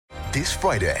This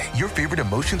Friday, your favorite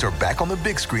emotions are back on the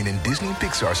big screen in Disney and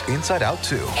Pixar's Inside Out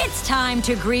 2. It's time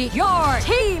to greet your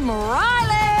Team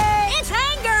Riley. It's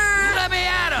anger. Let me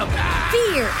at him.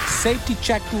 Fear. Safety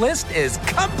checklist is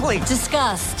complete.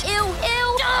 Disgust. Ew.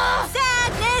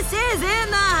 Sadness is in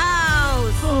the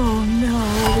house. Oh, no.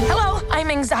 Hello, I'm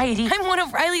anxiety. I'm one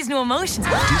of Riley's new emotions.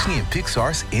 Disney and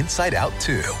Pixar's Inside Out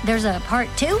 2. There's a part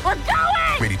 2? We're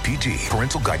going! Rated PG.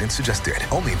 Parental guidance suggested.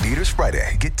 Only in theaters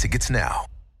Friday. Get tickets now.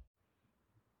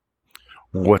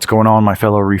 What's going on, my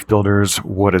fellow reef builders?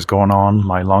 What is going on,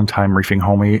 my longtime reefing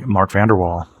homie, Mark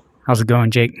Vanderwall? How's it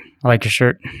going, Jake? I like your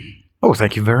shirt. Oh,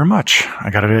 thank you very much. I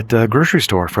got it at the grocery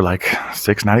store for like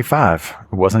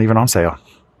 $6.95. It wasn't even on sale.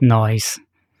 Nice.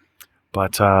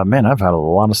 But, man, I've had a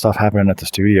lot of stuff happening at the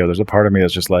studio. There's a part of me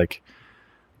that's just like,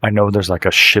 I know there's like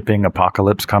a shipping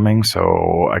apocalypse coming,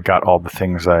 so I got all the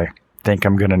things I think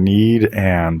I'm going to need,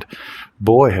 and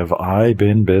boy, have I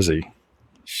been busy.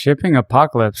 Shipping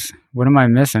apocalypse. What am I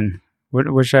missing?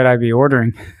 What should I be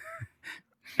ordering?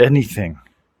 Anything.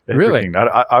 Really? Everything.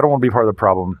 I don't want to be part of the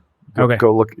problem. Okay.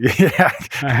 Go look. Yeah.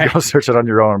 Right. Go search it on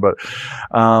your own. But,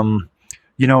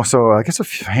 so I guess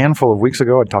a handful of weeks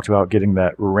ago, I talked about getting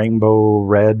that rainbow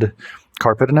red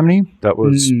carpet anemone. That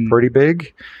was pretty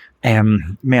big.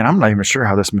 And man, I'm not even sure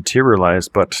how this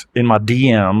materialized, but in my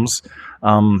DMs,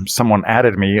 someone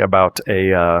added me about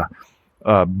a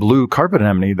blue carpet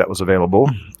anemone that was available,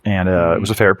 and it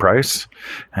was a fair price.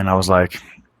 And I was like,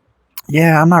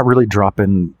 yeah, I'm not really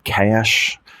dropping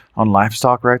cash on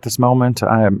livestock right this moment.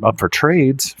 I am up for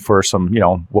trades for some,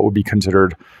 what would be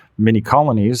considered mini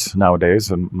colonies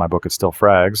nowadays. In my book, it's still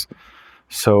frags.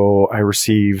 So I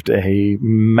received a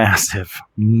massive,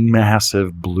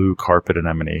 massive blue carpet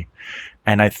anemone,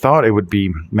 and I thought it would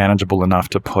be manageable enough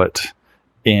to put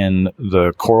in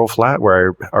the coral flat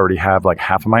where I already have like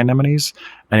half of my anemones,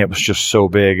 and it was just so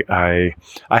big. I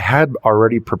had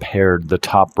already prepared the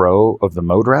top row of the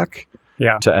mode rack,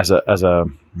 as a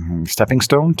stepping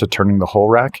stone to turning the whole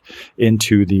rack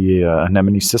into the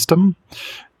anemone system,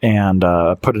 and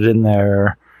put it in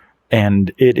there,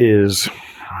 and it is,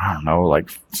 I don't know, like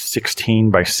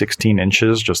 16 by 16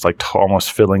 inches, just like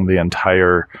almost filling the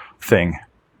entire thing.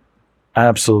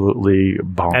 Absolutely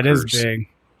bonkers. That is big.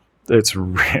 It's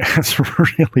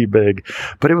really big,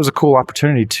 but it was a cool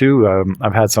opportunity too.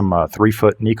 I've had some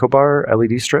 3-foot Nicobar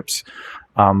LED strips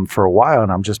for a while,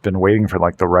 and I've just been waiting for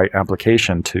like the right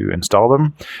application to install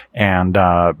them. And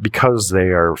because they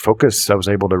are focused, I was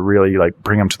able to really like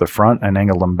bring them to the front and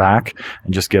angle them back,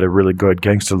 and just get a really good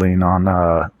gangster lean on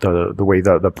the way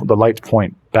the lights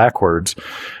point backwards.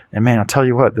 And man, I'll tell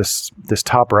you what, this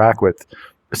top rack with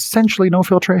essentially no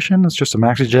filtration, it's just a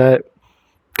MaxiJet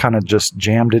kind of just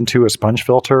jammed into a sponge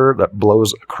filter that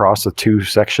blows across the two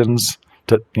sections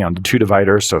to, the two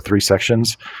dividers. So 3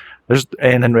 sections,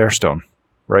 and then airstone,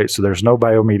 right? So there's no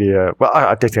biomedia. Well,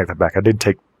 I take that back. I did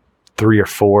take 3 or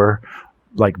 4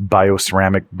 like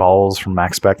bioceramic balls from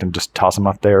MaxSpec and just toss them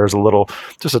up there as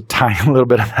just a tiny little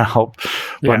bit of help.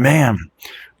 Yeah. But man,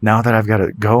 now that I've got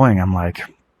it going, I'm like,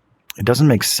 it doesn't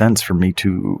make sense for me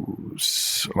to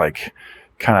like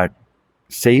kind of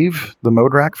save the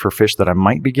mode rack for fish that I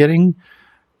might be getting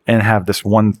and have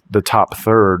the top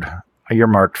third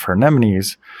earmarked for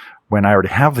anemones when I already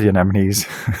have the anemones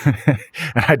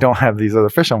and I don't have these other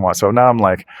fish I want. So now I'm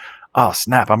like, oh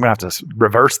snap, I'm going to have to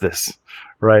reverse this,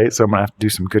 right? So I'm going to have to do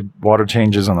some good water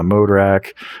changes on the mode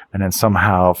rack, and then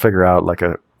somehow figure out like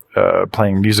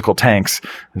playing musical tanks,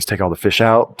 just take all the fish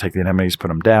out, take the anemones, put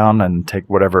them down, and take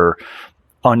whatever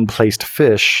unplaced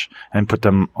fish and put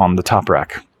them on the top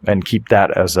rack, and keep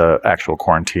that as a actual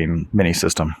quarantine mini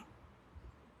system.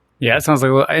 Yeah, it sounds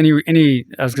like I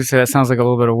was gonna say that sounds like a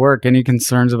little bit of work. Any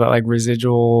concerns about like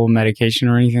residual medication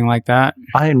or anything like that?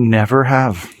 I never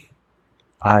have.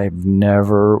 I've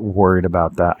never worried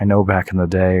about that. I know back in the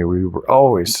day we were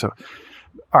always so.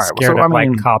 All right, scared of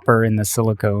like copper in the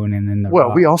silicone and in the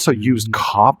rock. We also used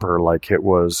copper like it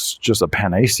was just a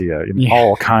panacea in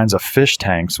all kinds of fish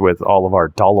tanks with all of our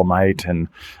dolomite and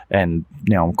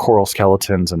coral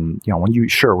skeletons, and when you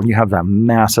have that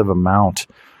massive amount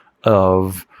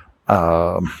of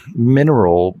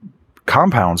mineral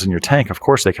compounds in your tank, of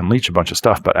course they can leach a bunch of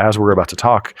stuff. But as we're about to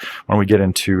talk, when we get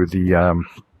into the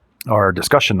our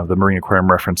discussion of the Marine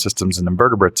Aquarium Reference Systems and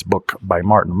Invertebrates book by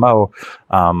Martin Moe,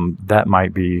 that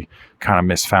might be kind of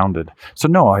misfounded. So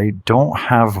no, I don't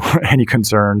have any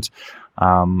concerns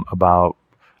about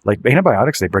like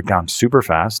antibiotics. They break down super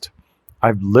fast.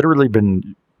 I've literally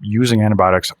been using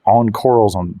antibiotics on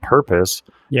corals on purpose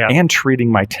and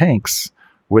treating my tanks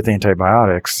with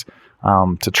antibiotics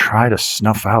to try to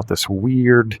snuff out this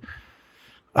weird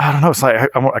I don't know. It's like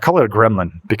I call it a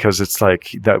gremlin because it's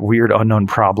like that weird unknown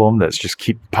problem that's just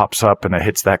pops up and it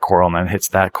hits that coral and then hits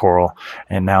that coral.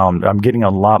 And now I'm getting a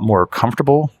lot more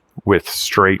comfortable with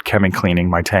straight chemi cleaning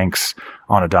my tanks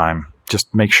on a dime.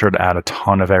 Just make sure to add a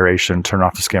ton of aeration, turn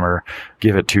off the skimmer,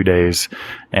 give it 2 days,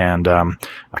 and I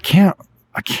can't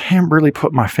really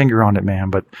put my finger on it, man.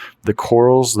 But the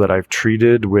corals that I've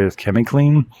treated with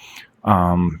ChemiClean,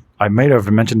 I may have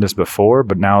mentioned this before,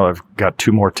 but now I've got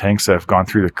 2 more tanks that have gone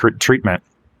through the treatment.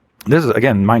 This is,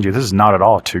 again, mind you, this is not at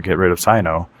all to get rid of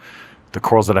cyano. The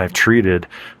corals that I've treated,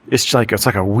 it's like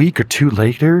a week or 2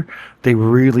 later, they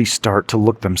really start to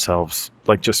look themselves,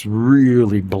 like just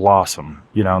really blossom.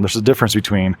 There's a difference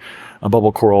between a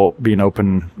bubble coral being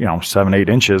open, 7-8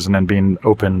 inches, and then being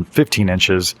open 15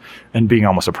 inches and being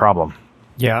almost a problem.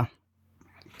 Yeah.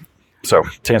 So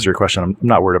to answer your question, I'm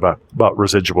not worried about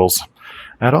residuals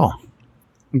at all.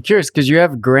 I'm curious because you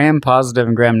have gram-positive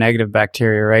and gram-negative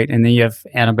bacteria, right? And then you have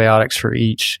antibiotics for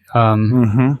each.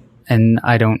 And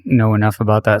I don't know enough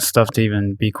about that stuff to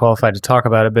even be qualified to talk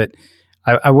about it. But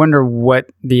I wonder what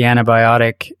the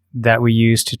antibiotic that we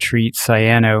use to treat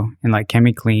cyano in like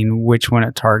ChemiClean, which one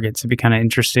it targets. It'd be kind of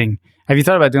interesting. Have you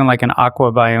thought about doing like an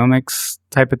aquabiomics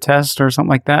type of test or something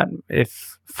like that?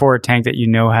 If for a tank that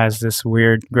has this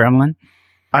weird gremlin?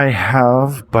 I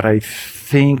have, but I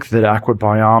think that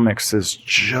aquabiomics is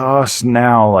just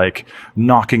now like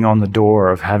knocking on the door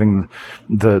of having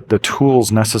the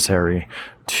tools necessary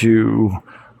to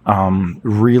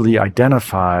really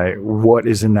identify what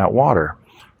is in that water.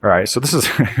 All right, so this is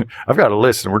I've got a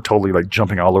list, and we're totally like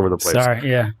jumping all over the place. Sorry,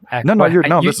 yeah.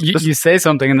 You say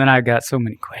something, and then I've got so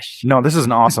many questions. No, this is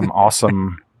an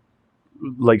awesome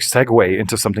like segue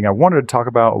into something I wanted to talk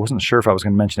about. I wasn't sure if I was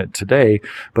going to mention it today,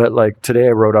 but like today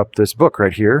I wrote up this book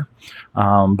right here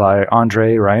by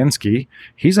Andrei Ryansky.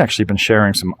 He's actually been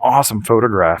sharing some awesome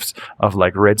photographs of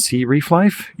like Red Sea reef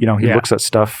life. He looks at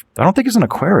stuff. I don't think he's an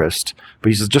aquarist, but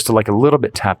he's just like a little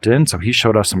bit tapped in. So he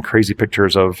showed us some crazy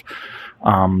pictures of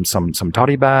some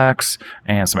tottybacks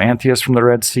and some anthias from the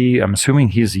Red Sea. I'm assuming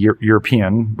he's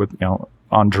European with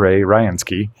Andrei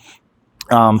Ryansky.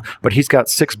 But he's got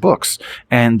 6 books,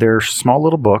 and they're small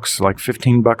little books, like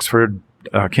 $15 for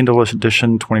Kindle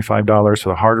edition, $25 for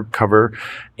the hardcover.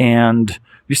 And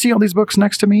you see all these books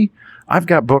next to me? I've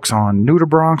got books on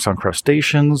nudibranchs, on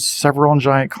crustaceans, several on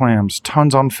giant clams,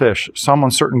 tons on fish, some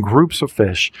on certain groups of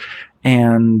fish.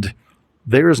 And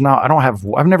I've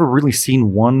never really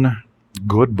seen one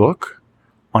good book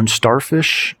on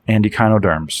starfish and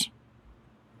echinoderms.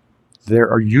 There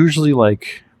are usually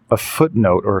like a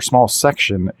footnote or a small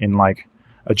section in like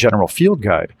a general field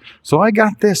guide. So I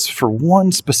got this for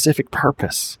one specific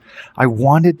purpose. I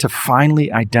wanted to finally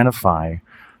identify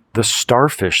the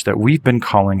starfish that we've been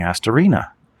calling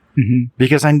Astorina. Mm-hmm.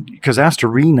 Because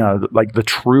Astorina, like the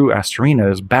true Astorina,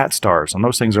 is bat stars, and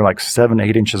those things are like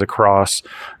 7-8 inches across.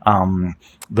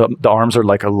 The arms are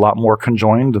like a lot more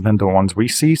conjoined than the ones we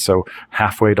see, so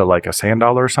halfway to like a sand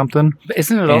dollar or something. But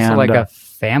isn't it also like a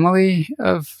family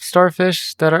of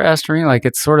starfish that are Astorina? Like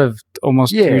it's sort of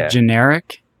almost too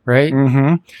generic, right?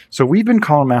 Mm-hmm. So we've been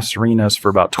calling them Astorinas for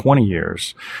about 20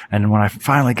 years, and when I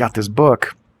finally got this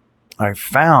book, I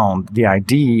found the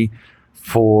ID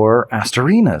for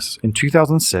Astorinas. In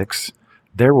 2006,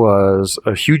 there was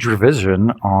a huge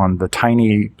revision on the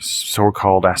tiny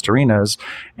so-called Astorinas,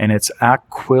 and it's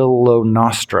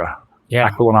Aquilonostra. Yeah.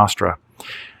 Aquilonostra.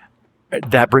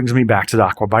 That brings me back to the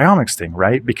aquabiomics thing,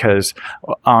 right? Because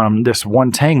this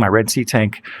one tank, my Red Sea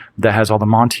tank, that has all the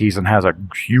Montes and has a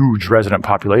huge resident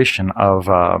population of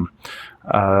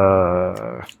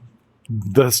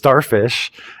the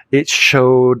starfish, it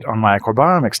showed on my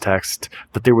aquabiomics text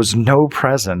that there was no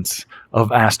presence of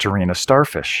Astorina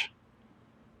starfish.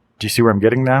 Do you see where I'm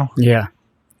getting now? Yeah.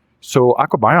 So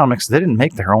aquabiomics, they didn't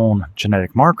make their own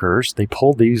genetic markers. They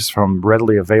pulled these from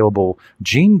readily available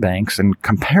gene banks and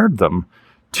compared them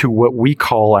to what we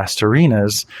call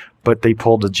Astorinas, but they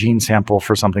pulled a gene sample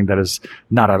for something that is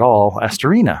not at all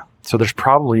Astorina. So there's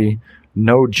probably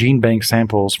no gene bank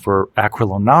samples for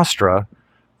Aquilonostra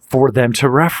for them to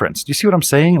reference. Do you see what I'm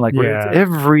saying? Like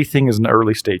everything is in the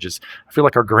early stages. I feel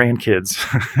like our grandkids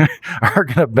are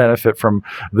going to benefit from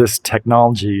this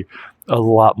technology a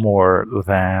lot more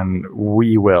than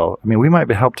we will. I mean, we might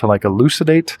help to like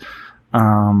elucidate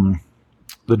the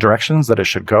directions that it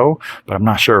should go, but I'm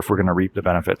not sure if we're going to reap the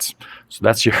benefits. So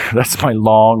that's my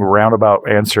long roundabout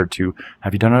answer to,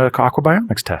 have you done an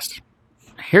aquabiomics test?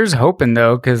 Here's hoping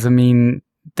though, because I mean,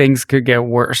 things could get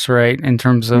worse, right? In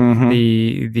terms of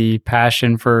the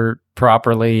passion for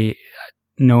properly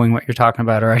knowing what you're talking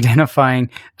about or identifying.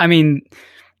 I mean,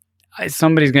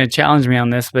 somebody's going to challenge me on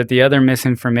this, but the other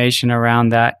misinformation around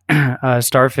that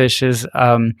starfish is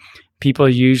people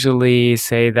usually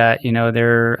say that,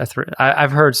 they're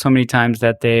I've heard so many times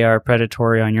that they are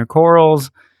predatory on your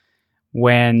corals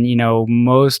when,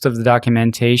 most of the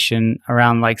documentation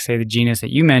around, like, say, the genus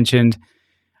that you mentioned,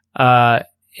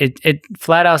 it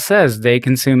flat out says they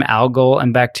consume algal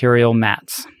and bacterial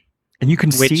mats. And you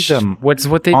can see them. What's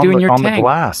what they do in your tank. On the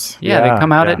glass. Yeah, they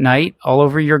come out at night all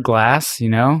over your glass,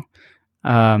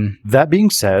 That being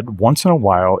said, once in a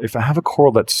while, if I have a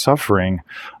coral that's suffering,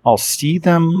 I'll see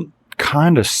them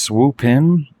kind of swoop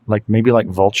in, like maybe like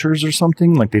vultures or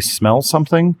something, like they smell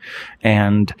something.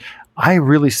 And I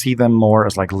really see them more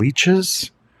as like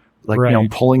leeches, like,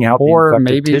 pulling out or the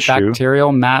infected maybe tissue.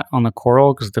 Bacterial mat on the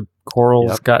coral because the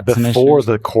coral's got some issues. Before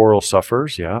the coral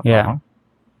suffers, yeah.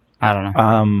 I don't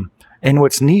know. And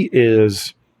what's neat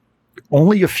is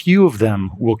only a few of them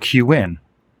will queue in,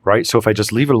 right? So if I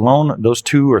just leave it alone, those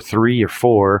 2 or 3 or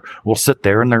 4 will sit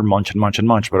there and they're munch and munch and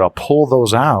munch. But I'll pull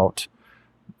those out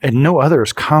and no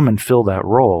others come and fill that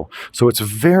role. So it's a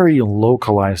very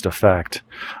localized effect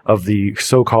of the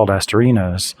so-called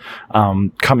Asterinas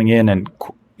coming in and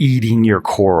eating your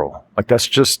coral. Like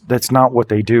that's not what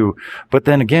they do. But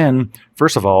then again,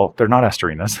 first of all, they're not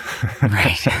Asterinas.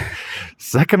 Right.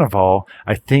 Second of all,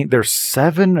 I think there's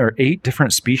 7 or 8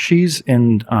 different species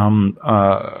in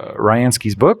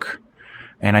Ryansky's book.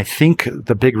 And I think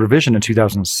the big revision in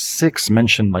 2006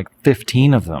 mentioned like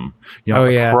 15 of them,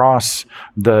 across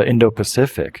the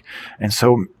Indo-Pacific. And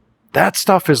so that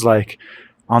stuff is like,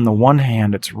 on the one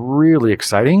hand, it's really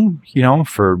exciting,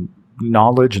 for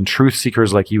knowledge and truth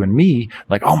seekers like you and me,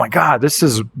 like, oh my God, this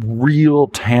is real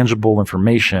tangible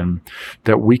information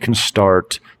that we can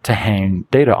start to hang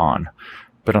data on.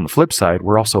 But on the flip side,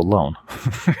 we're also alone.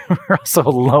 We're also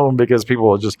alone because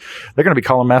people they're going to be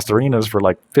calling Asterinas for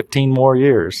like 15 more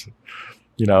years.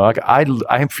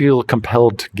 I feel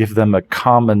compelled to give them a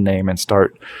common name and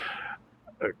start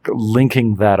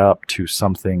linking that up to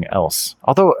something else.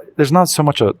 Although there's not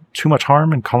too much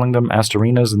harm in calling them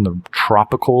Asterinas in the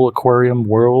tropical aquarium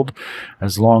world,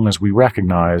 as long as we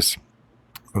recognize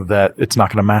that it's not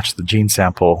going to match the gene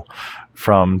sample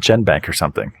from GenBank or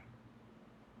something.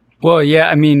 Well, yeah,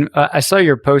 I mean, I saw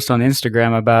your post on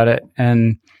Instagram about it,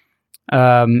 and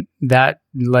that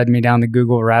led me down the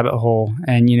Google rabbit hole.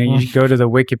 And, you go to the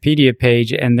Wikipedia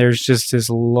page, and there's just this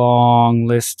long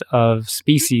list of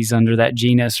species under that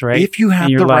genus, right? If you have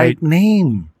the right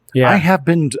name. Yeah. I have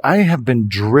been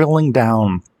drilling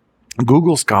down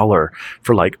Google Scholar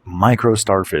for like micro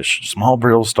starfish, small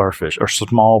brittle starfish, or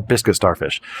small biscuit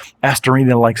starfish,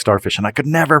 Asterina-like starfish, and I could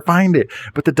never find it.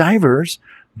 But the divers,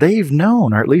 they've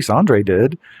known, or at least Andre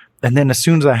did. And then as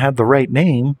soon as I had the right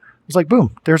name, it was like,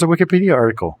 boom, there's a Wikipedia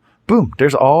article. Boom,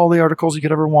 there's all the articles you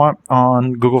could ever want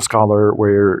on Google Scholar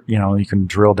where, you can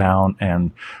drill down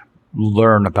and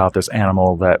learn about this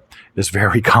animal that is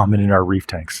very common in our reef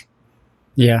tanks.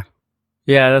 Yeah.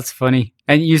 Yeah, that's funny.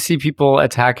 And you see people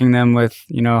attacking them with,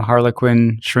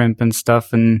 harlequin shrimp and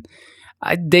stuff, and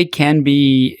they can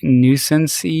be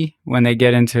nuisance-y when they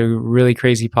get into really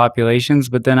crazy populations,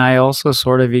 but then I also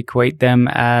sort of equate them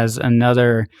as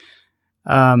another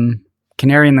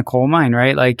canary in the coal mine,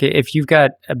 right? Like if you've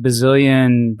got a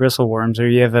bazillion bristleworms or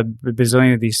you have a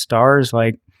bazillion of these stars,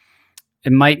 like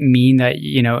it might mean that,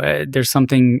 there's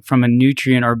something from a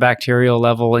nutrient or bacterial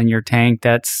level in your tank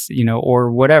that's,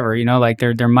 or whatever, like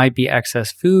there might be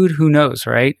excess food. Who knows,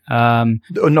 right? No,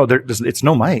 it's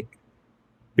no might.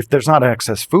 If there's not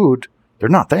excess food, they're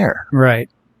not there. Right.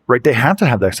 Right. They have to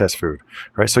have the excess food.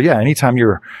 Right. So yeah, anytime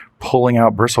you're pulling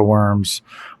out bristleworms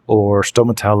or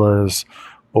stomatellas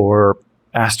or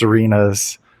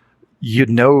Asterinas, you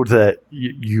know that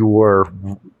you're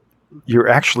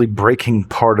actually breaking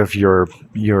part of your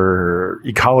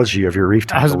ecology of your reef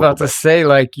tank. I was about to say,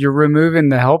 like, you're removing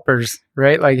the helpers,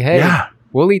 right? Like, hey,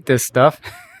 we'll eat this stuff.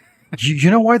 you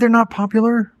know why they're not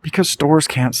popular? Because stores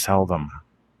can't sell them.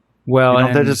 Well,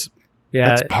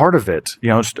 that's part of it.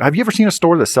 Have you ever seen a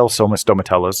store that sells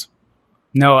stomatellas?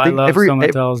 No, I love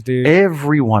stomatellas, dude.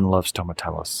 Everyone loves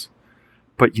stomatellas.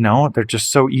 But, they're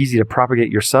just so easy to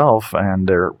propagate yourself, and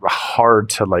they're hard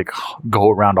to, like, go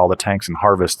around all the tanks and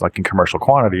harvest, like, in commercial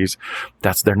quantities.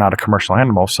 They're not a commercial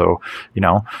animal. So,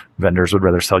 vendors would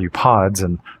rather sell you pods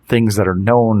and things that are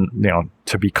known,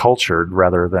 to be cultured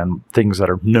rather than things that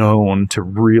are known to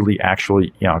really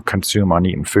actually, consume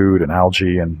uneaten food and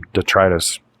algae and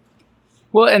detritus.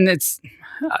 Well, and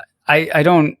I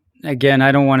don't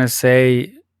want to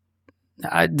say...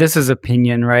 this is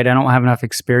opinion, right? I don't have enough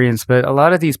experience, but a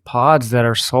lot of these pods that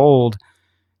are sold,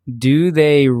 do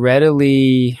they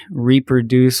readily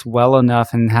reproduce well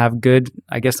enough and have good,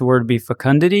 I guess the word would be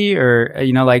fecundity, or,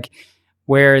 like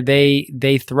where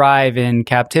they thrive in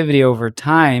captivity over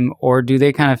time, or do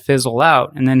they kind of fizzle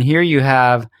out? And then here you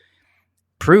have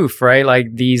proof, right? Like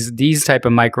these type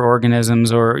of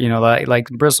microorganisms, or, like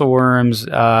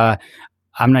bristleworms,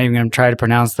 I'm not even going to try to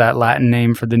pronounce that Latin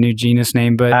name for the new genus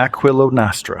name, but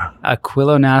Aquilonastra.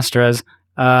 Aquilonastras,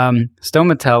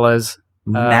 Stomatellas.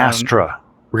 Nastra.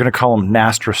 We're going to call them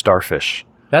Nastra starfish.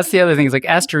 That's the other thing. Is like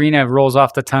Asterina rolls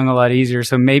off the tongue a lot easier,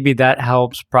 so maybe that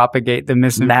helps propagate the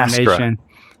misinformation. Nastra.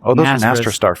 Oh, those Nastras. are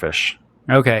Nastra starfish.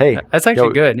 Okay. Hey, that's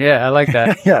actually good. Yeah, I like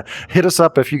that. Yeah. Hit us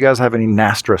up if you guys have any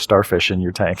Nastra starfish in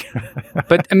your tank.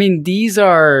 But I mean, these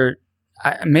are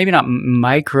maybe not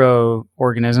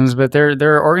microorganisms, but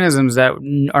they're organisms that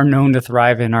are known to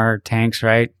thrive in our tanks,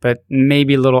 right? But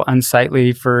maybe a little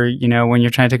unsightly for, when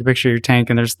you're trying to take a picture of your tank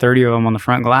and there's 30 of them on the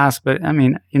front glass. But I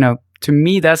mean, to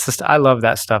me, that's just, I love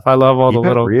that stuff. I love all the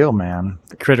little real, man.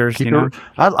 critters,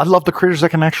 I love the critters I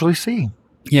can actually see.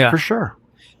 Yeah. For sure.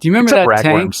 Do you remember Except that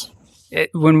tank? ragworms.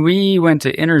 When we went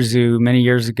to Interzoo many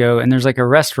years ago, and there's like a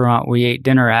restaurant we ate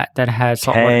dinner at that had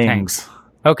saltwater tanks.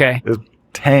 Okay.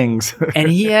 Tangs. And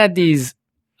he had these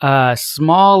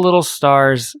small little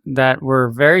stars that were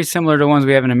very similar to ones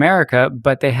we have in America,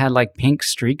 but they had like pink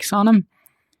streaks on them.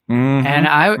 Mm-hmm, and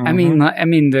I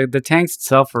mean, the tanks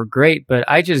itself were great, but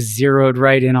I just zeroed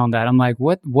right in on that. I'm like,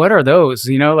 what are those?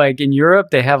 Like in Europe,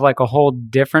 they have like a whole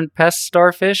different pest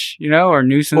starfish, or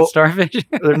nuisance starfish.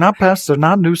 They're not pests. They're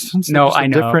not nuisance. No, I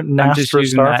know. Different I'm just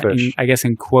using starfish. that, I guess,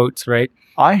 in quotes, right?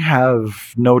 I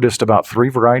have noticed about 3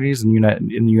 varieties in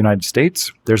the United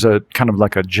States. There's a kind of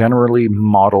like a generally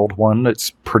modeled one that's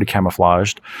pretty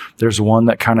camouflaged. There's one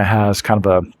that kind of has kind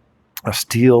of a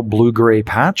steel blue-gray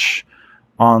patch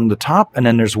on the top, and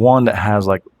then there's one that has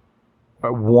like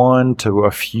one to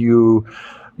a few,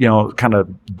 kind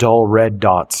of dull red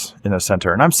dots in the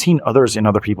center. And I've seen others in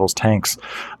other people's tanks.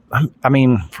 I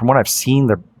mean, from what I've seen,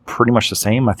 they're pretty much the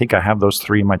same. I think I have those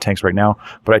 3 in my tanks right now,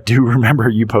 but I do remember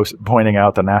you pointing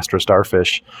out the Nastra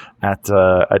starfish at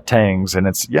Tangs, and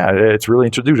it's really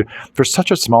interesting. For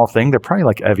such a small thing, they're probably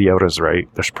like Eviotas, right?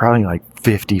 There's probably like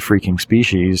 50 freaking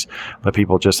species, but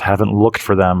people just haven't looked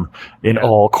for them in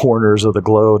all corners of the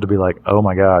globe to be like, oh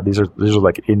my god, these are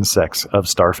like insects of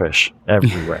starfish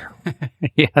everywhere.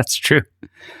 Yeah, that's true.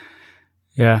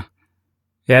 Yeah.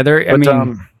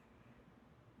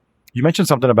 You mentioned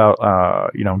something about,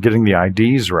 getting the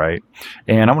IDs right.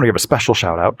 And I want to give a special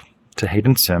shout out to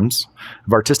Hayden Sims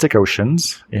of Artistic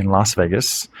Oceans in Las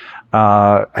Vegas.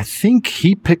 I think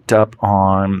he picked up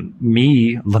on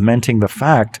me lamenting the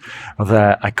fact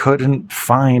that I couldn't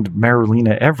find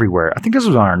Marulina everywhere. I think this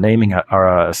was on our naming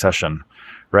session,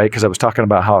 right? Because I was talking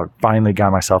about how I finally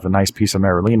got myself a nice piece of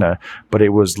Marulina, but it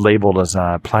was labeled as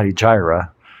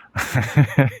Platygyra.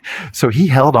 So he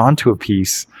held on to a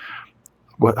piece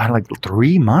like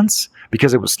 3 months,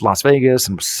 because it was Las Vegas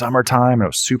and it was summertime and it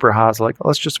was super hot. So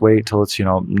let's just wait till it's,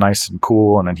 nice and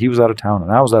cool. And then he was out of town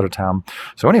and I was out of town.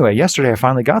 So anyway, yesterday I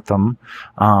finally got them.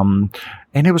 And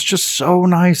it was just so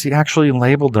nice. He actually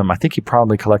labeled them. I think he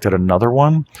probably collected another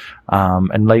one,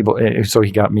 and labeled. So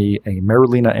he got me a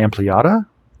Marulina ampliata,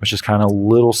 which is kind of a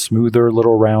little smoother,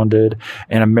 little rounded,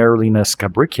 and a Marulina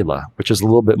scabricula, which is a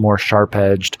little bit more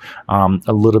sharp-edged,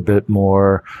 a little bit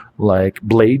more like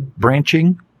blade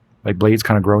branching, like blades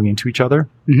kind of growing into each other.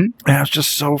 Mm-hmm. And it's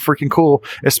just so freaking cool,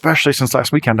 especially since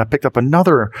last weekend I picked up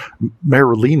another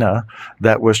Marulina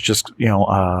that was just,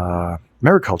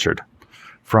 maricultured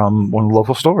from one of the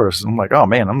local stores. I'm like, oh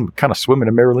man, I'm kind of swimming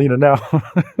in Marulina now.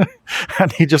 I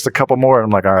need just a couple more. I'm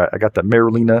like, all right, I got the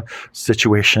Marulina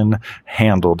situation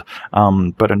handled.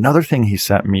 But another thing he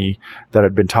sent me that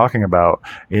I'd been talking about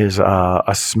is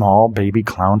a small baby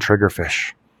clown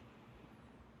triggerfish.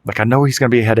 Like, I know he's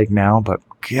going to be a headache now, but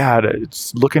God,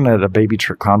 it's looking at a baby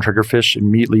clown triggerfish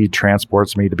immediately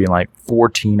transports me to being like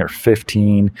 14 or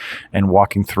 15 and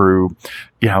walking through,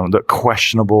 the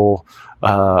questionable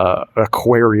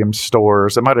aquarium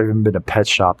stores. It might have even been a pet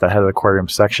shop that had an aquarium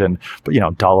section, but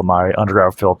dolomite,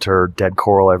 underground filter, dead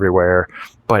coral everywhere.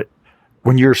 But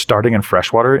when you're starting in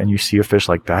freshwater and you see a fish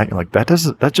like that, you're like,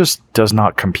 that just does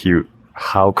not compute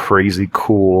how crazy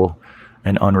cool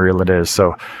and unreal it is.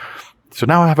 So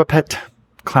now I have a pet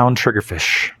clown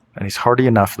triggerfish, and he's hardy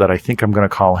enough that I think I'm going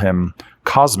to call him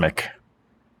Cosmic.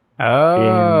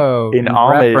 Oh, in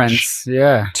homage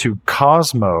to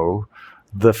Cosmo,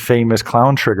 the famous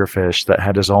clown triggerfish that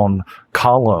had his own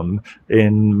column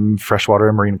in Freshwater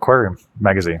and Marine Aquarium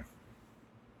magazine.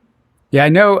 Yeah, I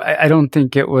know. I don't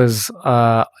think it was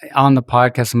on the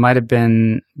podcast. It might have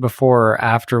been before or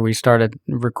after we started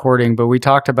recording, but we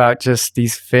talked about just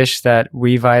these fish that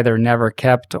we've either never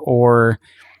kept or,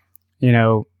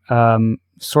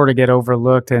 sort of get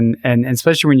overlooked. And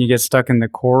especially when you get stuck in the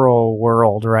coral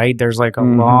world, right? There's like a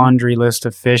laundry list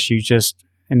of fish you just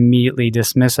immediately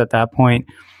dismiss at that point.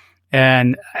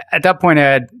 And at that point, I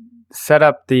had set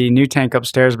up the new tank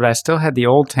upstairs, but I still had the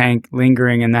old tank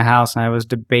lingering in the house, and I was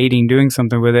debating doing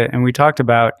something with it. And we talked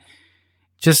about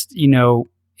just,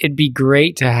 it'd be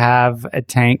great to have a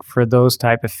tank for those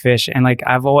type of fish. And like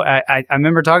I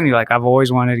remember talking to you, like I've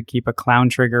always wanted to keep a clown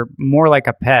trigger more like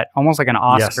a pet, almost like an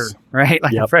Oscar, right?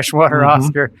 Like a freshwater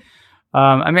Oscar.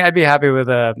 I'd be happy with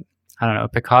a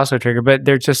Picasso trigger, but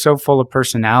they're just so full of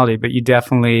personality. But you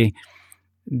definitely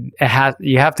you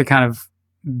have to kind of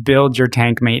build your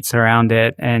tank mates around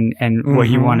it and what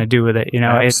you want to do with it.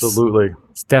 Absolutely.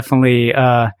 It's definitely,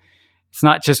 it's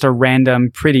not just a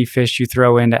random pretty fish you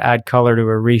throw in to add color to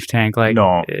a reef tank. Like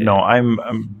no,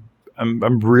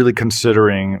 I'm really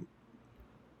considering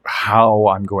how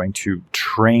I'm going to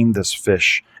train this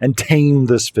fish and tame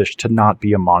this fish to not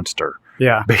be a monster.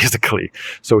 Yeah. Basically.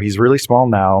 So he's really small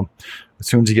now. As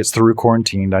soon as he gets through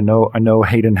quarantined, I know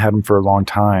Hayden had him for a long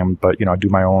time, but I do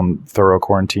my own thorough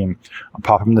quarantine. I'll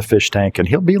pop him in the fish tank, and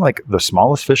he'll be like the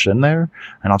smallest fish in there,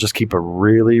 and I'll just keep a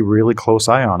really, really close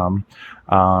eye on him.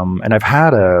 And I've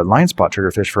had a line spot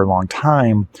triggerfish for a long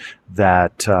time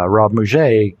that Rob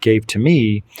Mouget gave to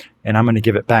me, and I'm going to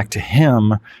give it back to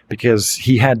him because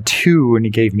he had 2 and he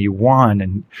gave me 1,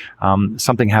 and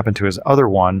something happened to his other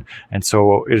one, and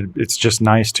so it's just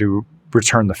nice to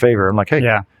return the favor. I'm like, hey.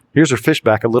 Yeah. Here's her fish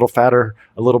back, a little fatter,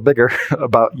 a little bigger,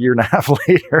 about a year and a half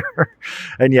later.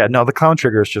 And the clown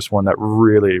trigger is just one that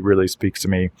really, really speaks to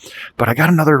me. But I got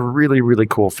another really, really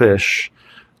cool fish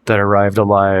that arrived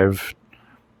alive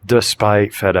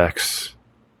despite FedEx.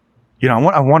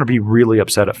 I want to be really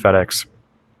upset at FedEx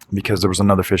because there was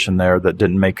another fish in there that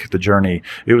didn't make the journey.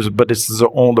 But this is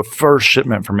the first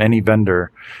shipment from any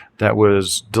vendor that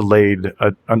was delayed,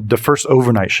 the first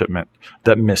overnight shipment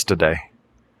that missed a day.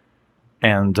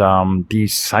 And the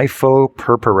Sipho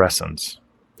purpurescens.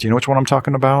 Do you know which one I'm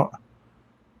talking about?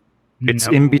 It's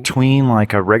in between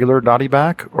like a regular dotty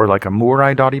back or like a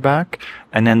Murai dotty back,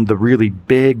 and then the really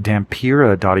big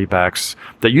Dampira dotty backs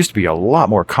that used to be a lot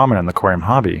more common in the aquarium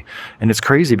hobby. And it's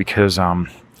crazy because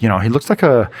he looks like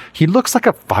a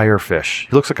firefish.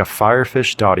 He looks like a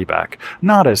firefish dotty back,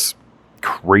 not as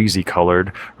crazy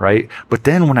colored, right? But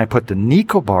then when I put the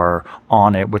Nicobar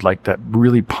on it with like that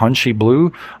really punchy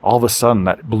blue, all of a sudden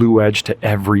that blue edge to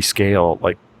every scale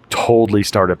like totally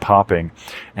started popping.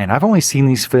 And I've only seen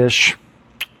these fish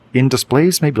in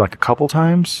displays maybe like a couple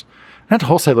times. And at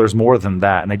wholesalers more than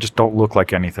that, and they just don't look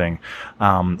like anything.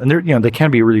 And they're they can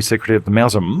be really secretive. The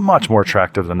males are much more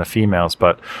attractive than the females,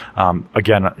 but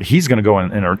again, he's going to go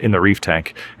in the reef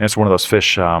tank, and it's one of those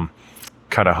fish. I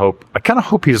kind of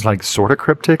hope he's like sort of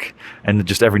cryptic, and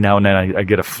just every now and then I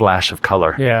get a flash of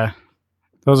color. Yeah,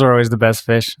 those are always the best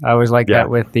fish. I always like that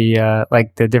with the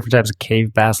the different types of cave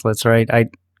basslets, right?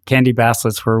 Candy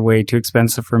basslets were way too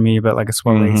expensive for me, but like a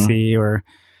swirl AC or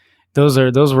those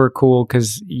were cool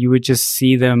because you would just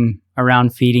see them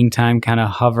around feeding time, kind of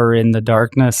hover in the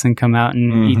darkness and come out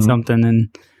and eat something.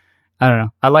 And I don't know.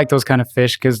 I like those kind of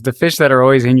fish because the fish that are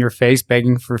always in your face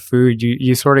begging for food,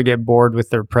 you sort of get bored with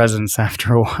their presence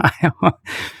after a while.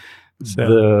 So.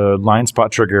 The line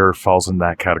spot trigger falls in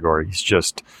that category. He's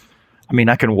just,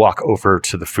 I can walk over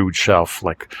to the food shelf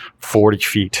like 40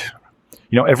 feet.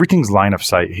 Everything's line of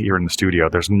sight here in the studio.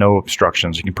 There's no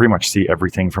obstructions. You can pretty much see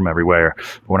everything from everywhere.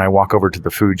 But when I walk over to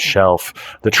the food shelf,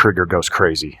 the trigger goes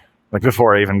crazy. Like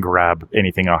before I even grab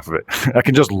anything off of it, I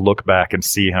can just look back and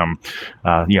see him,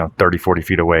 30, 40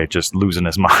 feet away, just losing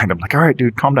his mind. I'm like, all right,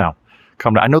 dude, calm down.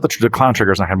 I know the clown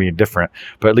trigger is not going to be different,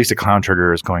 but at least the clown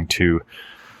trigger is going to,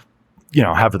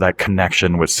 have that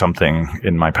connection with something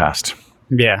in my past.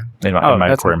 Yeah. In my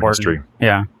aquarium history.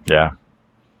 Yeah. Yeah.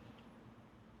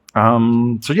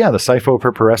 So the Sipho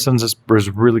purpurescens is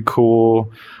really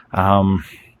cool.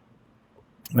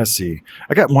 Let's see.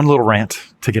 I got one little rant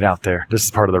to get out there. This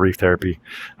is part of the reef therapy.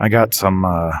 I got some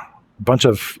bunch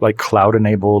of like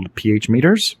cloud-enabled pH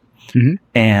meters,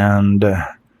 and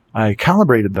I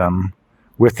calibrated them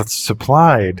with a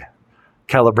supplied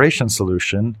calibration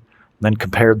solution, then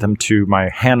compared them to my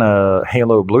Hanna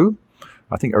Halo Blue,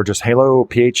 or just Halo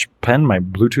pH pen, my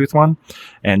Bluetooth one.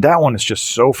 And that one is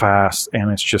just so fast, and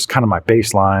it's just kind of my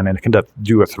baseline, and it can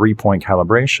do a 3-point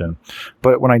calibration.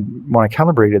 But when I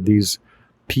calibrated these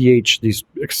pH, these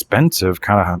expensive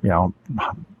kind of,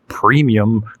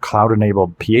 premium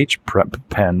cloud-enabled pH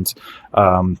pens,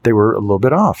 they were a little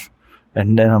bit off.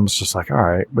 And then I was just like, all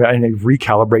right. I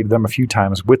recalibrated them a few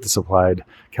times with the supplied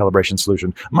calibration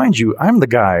solution. Mind you, I'm the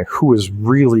guy who is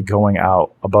really going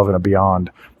out above and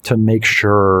beyond to make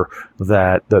sure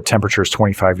that the temperature is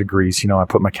 25 degrees. I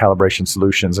put my calibration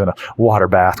solutions in a water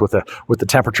bath with the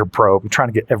temperature probe. I'm trying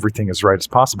to get everything as right as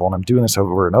possible. And I'm doing this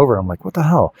over and over. I'm like, what the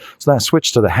hell? So then I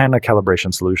switched to the Hanna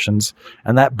calibration solutions,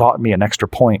 and that bought me an extra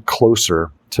point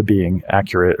closer to being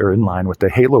accurate or in line with the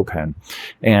Halo pen.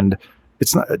 And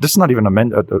this is not even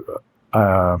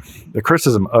a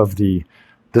criticism of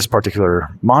this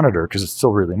particular monitor, because it's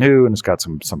still really new and it's got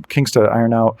some kinks to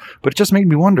iron out. But it just made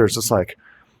me wonder. It's just like,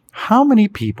 how many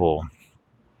people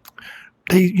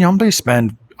they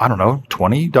spend, I don't know,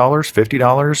 $20,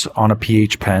 $50 on a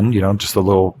pH pen, just the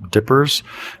little dippers,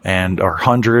 and or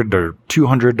 $100 or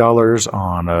 $200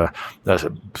 on a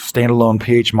standalone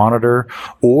pH monitor,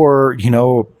 or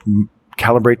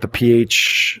calibrate the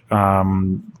pH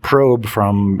probe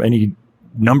from any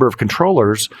number of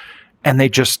controllers, and they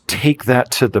just take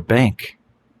that to the bank.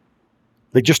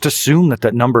 They just assume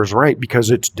that number is right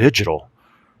because it's digital,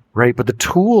 right? But the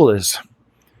tool it's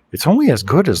only as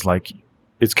good as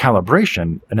its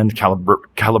calibration, and then the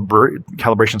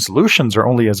calibration solutions are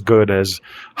only as good as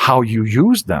how you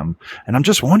use them. And I'm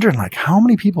just wondering, how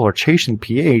many people are chasing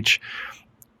pH,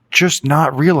 just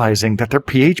not realizing that their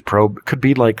pH probe could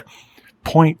be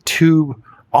 0.2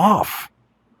 off,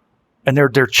 and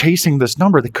they're chasing this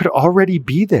number that could already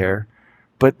be there,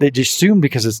 but they just assume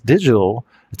because it's digital,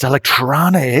 it's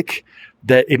electronic,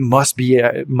 that it must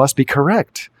be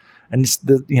correct. And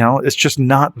it's just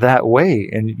not that way.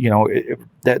 And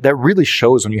that really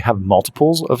shows when you have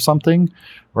multiples of something,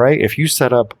 right? If you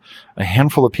set up a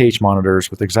handful of pH monitors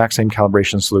with the exact same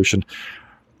calibration solution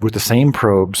with the same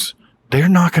probes, they're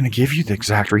not going to give you the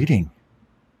exact reading.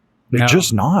 They're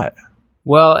just not.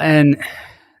 Well, and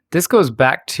this goes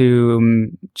back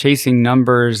to chasing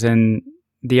numbers and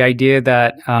the idea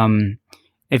that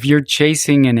if you're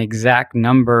chasing an exact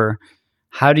number,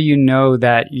 how do you know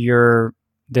that your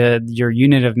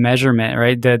unit of measurement,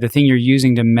 right, the thing you're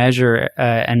using to measure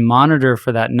and monitor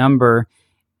for that number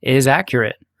is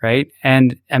accurate, right?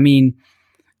 And I mean,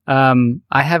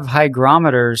 I have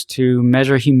hygrometers to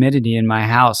measure humidity in my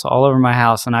house, all over my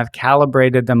house, and I've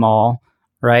calibrated them all,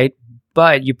 right?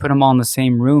 But you put them all in the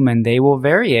same room and they will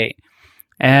variate.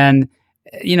 And,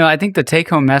 I think the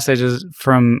take-home message is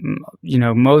from,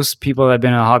 most people that have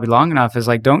been in a hobby long enough is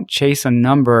don't chase a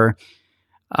number,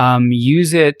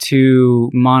 use it to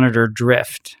monitor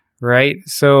drift, right?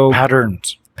 So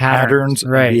Patterns,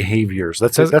 right. and behaviors.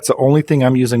 That's the only thing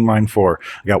I'm using mine for.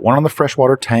 I got one on the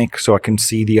freshwater tank so I can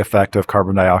see the effect of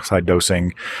carbon dioxide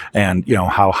dosing and,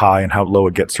 how high and how low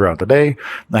it gets throughout the day.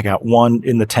 I got one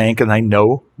in the tank, and I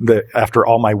know that after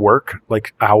all my work,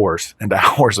 hours and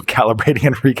hours of calibrating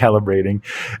and recalibrating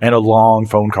and a long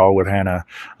phone call with Hanna,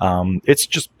 it's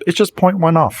just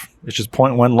 0.1 off. It's just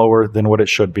 0.1 lower than what it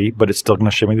should be, but it's still going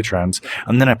to show me the trends.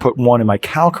 And then I put one in my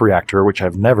calc reactor, which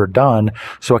I've never done,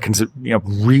 so I can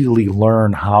really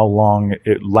learn how long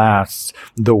it lasts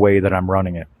the way that I'm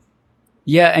running it.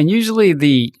 Yeah, and usually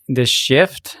the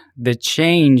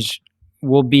change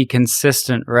will be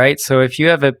consistent, right? So if you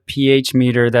have a pH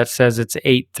meter that says it's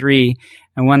 8.3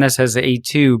 and one that says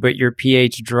 8.2, but your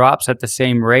pH drops at the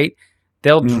same rate,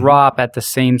 they'll drop at the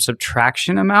same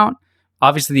subtraction amount.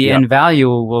 Obviously, the end value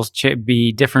will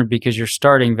be different because your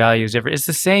starting value is different. It's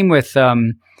the same with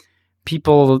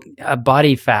people,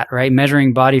 body fat, right?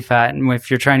 Measuring body fat. And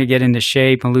if you're trying to get into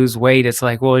shape and lose weight, it's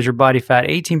is your body fat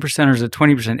 18% or is it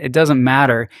 20%? It doesn't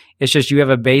matter. It's just you have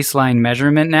a baseline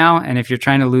measurement now. And if you're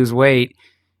trying to lose weight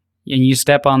and you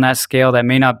step on that scale that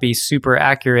may not be super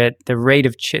accurate, the rate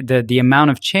of the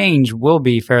amount of change will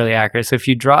be fairly accurate. So if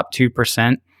you drop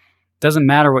 2%, doesn't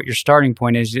matter what your starting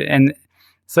point is. And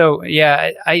so,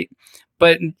 yeah,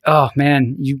 but, oh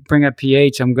man, you bring up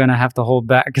pH, I'm going to have to hold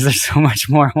back because there's so much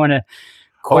more I want to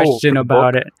question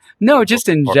about it. No, just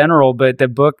in general, but the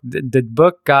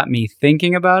book got me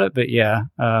thinking about it, but yeah.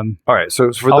 All right,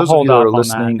 so for those of you who are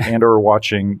listening and or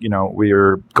watching, we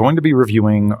are going to be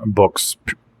reviewing books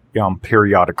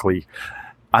periodically.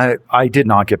 I did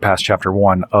not get past chapter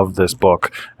 1 of this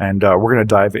book, and we're going to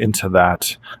dive into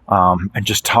that and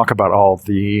just talk about all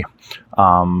the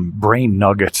brain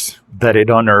nuggets that it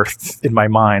unearthed in my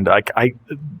mind. I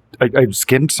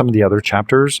skimmed some of the other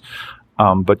chapters,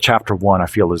 but chapter 1 I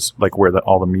feel is where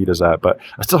all the meat is at. But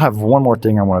I still have one more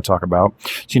thing I want to talk about.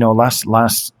 So,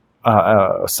 last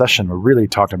session we really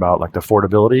talked about the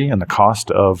affordability and the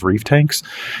cost of reef tanks,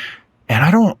 and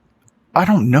I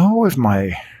don't know if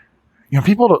my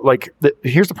People don't,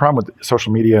 here's the problem with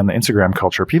social media and the Instagram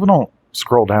culture. People don't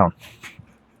scroll down.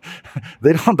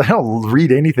 They don't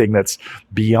read anything that's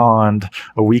beyond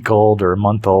a week old or a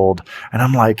month old. And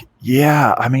I'm like,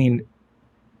 yeah, I mean,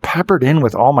 peppered in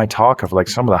with all my talk of like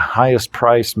some of the highest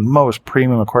priced, most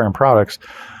premium aquarium products,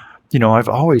 I've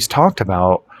always talked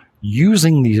about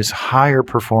using these higher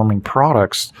performing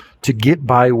products to get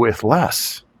by with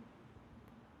less.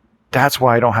 That's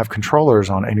why I don't have controllers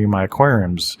on any of my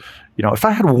aquariums. If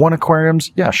I had one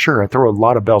aquariums, yeah, sure, I'd throw a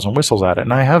lot of bells and whistles at it.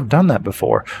 And I have done that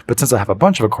before. But since I have a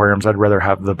bunch of aquariums, I'd rather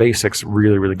have the basics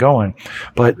really, really going.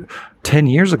 But 10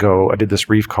 years ago, I did this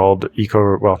reef called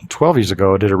 12 years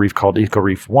ago, I did a reef called Eco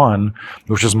Reef 1,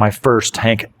 which was my first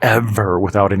tank ever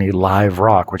without any live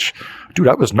rock, which, dude,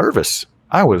 I was nervous.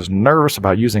 I was nervous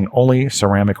about using only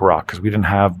ceramic rock because we didn't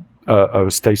have a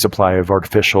steady supply of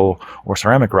artificial or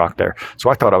ceramic rock there.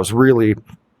 So I thought I was really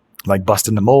like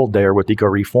busting the mold there with Eco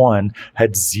Reef 1,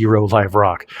 had 0 live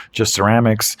rock, just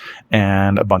ceramics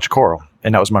and a bunch of coral.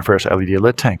 And that was my first LED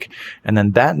lit tank. And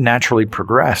then that naturally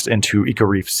progressed into Eco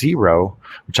Reef 0,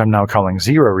 which I'm now calling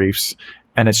Zero Reefs.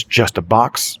 And it's just a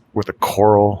box with a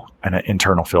coral and an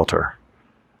internal filter.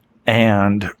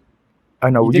 And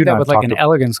I know you did that with like an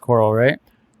elegance coral, right?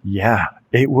 Yeah.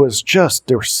 It was just,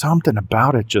 there was something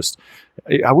about it.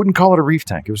 I wouldn't call it a reef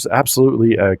tank. It was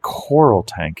absolutely a coral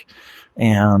tank.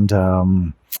 And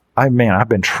I've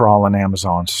been trawling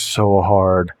Amazon so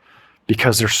hard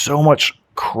because there's so much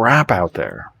crap out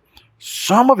there.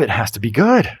 Some of it has to be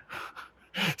good.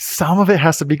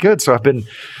 So I've been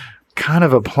kind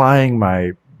of applying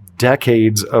my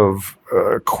decades of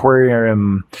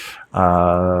aquarium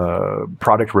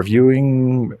product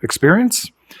reviewing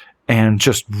experience and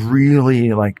just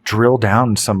really like drill down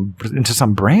into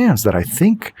some brands that I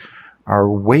think are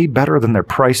way better than their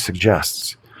price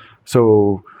suggests.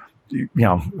 So,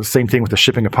 the same thing with the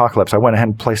shipping apocalypse. I went ahead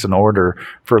and placed an order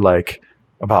for like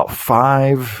about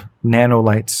 5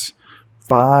 nanolights,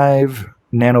 5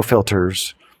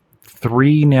 nanofilters,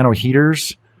 3 nano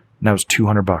heaters, and that was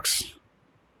 $200.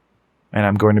 And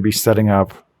I'm going to be setting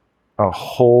up a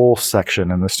whole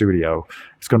section in the studio.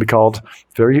 It's going to be called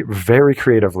very, very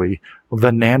creatively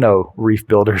the Nano Reef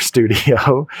Builder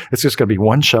Studio. It's just going to be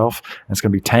one shelf, and it's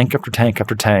going to be tank after tank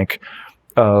after tank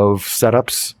of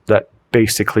setups that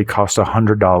basically cost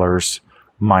 $100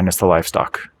 minus the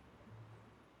livestock.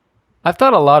 I've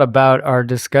thought a lot about our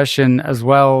discussion as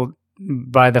well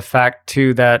by the fact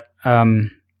too that a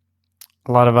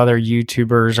lot of other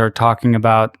YouTubers are talking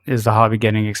about, is the hobby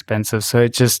getting expensive? So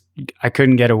it just, I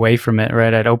couldn't get away from it,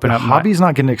 right? I'd open up. The hobby's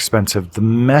not getting expensive. The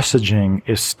messaging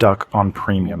is stuck on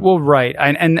premium. Well, right.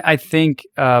 And I think,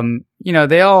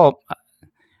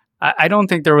 I don't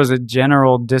think there was a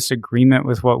general disagreement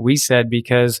with what we said,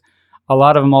 because a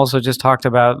lot of them also just talked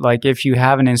about, like, if you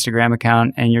have an Instagram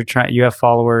account and you have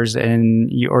followers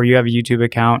or you have a YouTube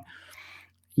account,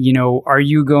 are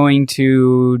you going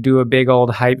to do a big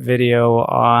old hype video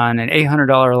on an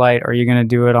 $800 light? Or are you going to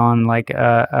do it on like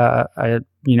a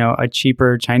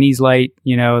cheaper Chinese light,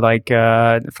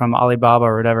 from Alibaba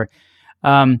or whatever?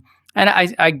 And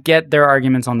I get their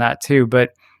arguments on that too.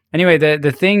 But anyway,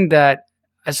 the thing that,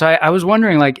 so I was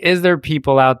wondering, like, are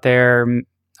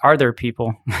there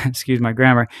people, excuse my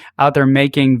grammar, out there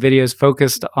making videos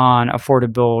focused on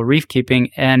affordable reef keeping?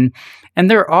 And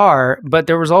there are, but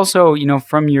there was also,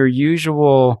 from your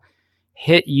usual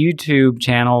hit YouTube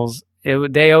channels,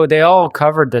 they all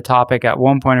covered the topic at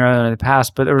one point or another in the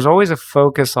past, but there was always a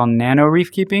focus on nano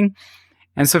reef keeping.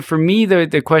 And so for me,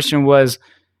 the question was,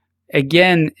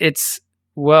 again, it's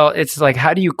like,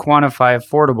 how do you quantify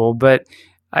affordable? But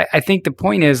I think the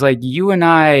point is, like, you and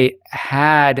I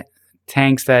had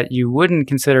tanks that you wouldn't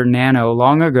consider nano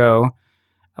long ago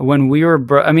when we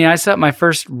were I set up my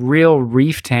first real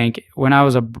reef tank when I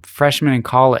was a freshman in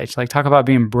college. Like, talk about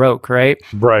being broke, right?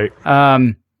 Right.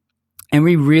 And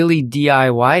we really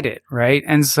DIY'd it, right?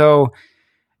 And so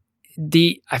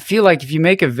I feel like if you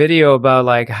make a video about,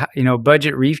 like,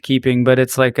 budget reef keeping, but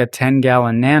it's like a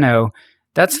 10-gallon nano,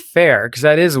 that's fair, because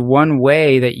that is one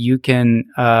way that you can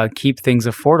keep things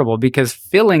affordable, because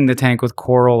filling the tank with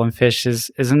coral and fish is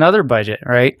another budget,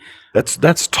 right?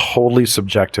 That's totally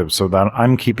subjective. So that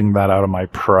I'm keeping that out of my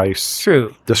price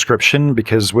description,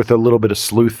 because with a little bit of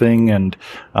sleuthing and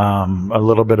a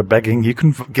little bit of begging, you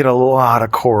can get a lot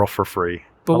of coral for free.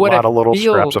 But a lot of little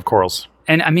scraps of corals.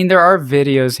 And there are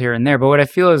videos here and there, but what I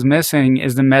feel is missing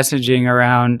is the messaging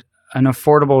around an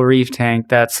affordable reef tank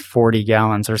that's 40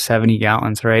 gallons or 70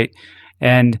 gallons, right?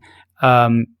 And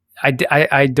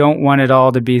I don't want it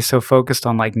all to be so focused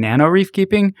on, like, nano reef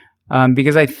keeping,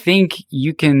 because I think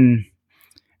you can,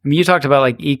 I mean, you talked about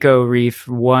like Eco Reef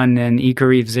 1 and Eco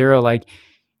Reef 0, like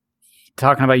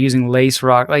talking about using lace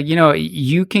rock. Like, you know,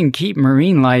 you can keep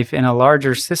marine life in a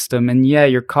larger system, and yeah,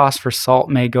 your cost for salt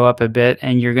may go up a bit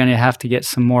and you're going to have to get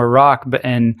some more rock,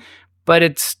 but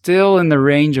it's still in the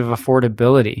range of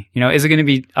affordability. You know, is it going to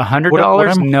be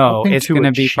 $100? No, it's going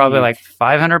to be probably like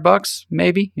 $500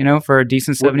 maybe, you know, for a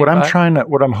decent 75.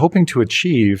 What I'm hoping to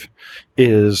achieve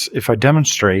is if I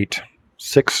demonstrate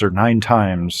 6 or 9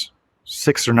 times,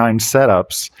 6 or 9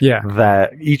 setups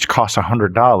that each cost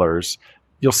 $100,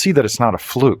 you'll see that it's not a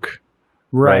fluke.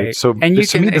 Right. So, and you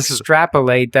can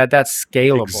extrapolate that's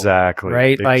scalable. Exactly.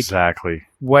 Right. Exactly. Like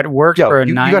what works for a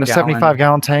 9 You got a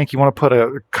 75-gallon tank. You want to put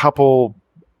a couple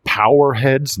power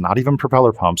heads, not even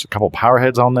propeller pumps, a couple power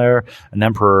heads on there, an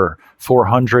Emperor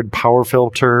 400 power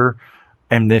filter.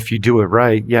 And if you do it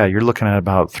right, you're looking at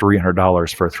about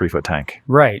 $300 for a 3-foot tank.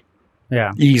 Right.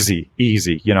 Yeah. Easy.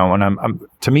 You know, and I'm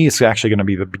to me, it's actually going to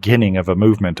be the beginning of a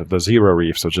movement of the zero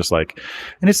reef. So just like,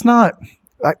 and it's not,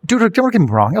 dude, don't get me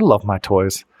wrong. I love my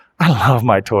toys,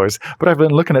 but I've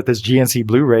been looking at this GNC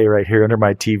Blu-ray right here under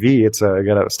my TV. It's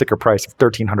got a sticker price of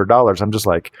 $1,300. I'm just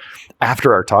like,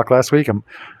 after our talk last week, I'm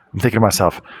thinking to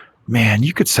myself, man,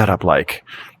 you could set up like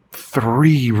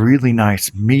 3 really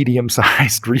nice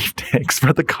medium-sized reef tanks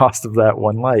for the cost of that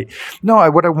one light.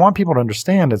 No, what I want people to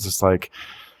understand is it's like,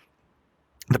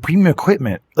 the premium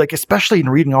equipment, like especially in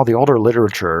reading all the older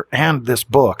literature and this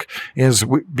book, is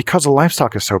because the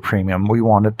livestock is so premium, we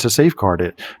wanted to safeguard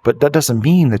it. But that doesn't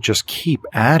mean that just keep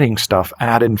adding stuff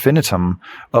ad infinitum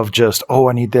of just, oh,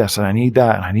 I need this and I need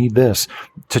that and I need this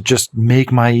to just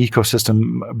make my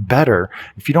ecosystem better.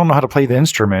 If you don't know how to play the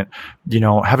instrument, you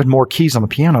know, having more keys on the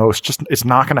piano, it's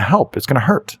not going to help. It's going to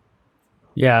hurt.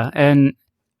 Yeah. And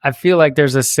I feel like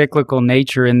there's a cyclical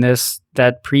nature in this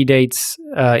that predates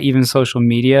even social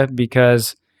media,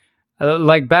 because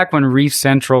like back when Reef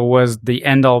Central was the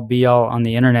end all be all on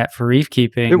the internet for reef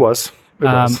keeping. It was.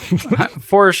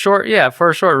 For a short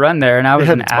run there. And I was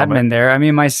an admin there. I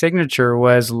mean, my signature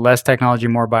was less technology,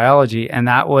 more biology. And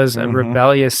that was a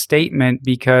rebellious statement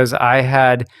because I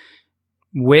had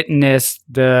witnessed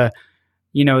there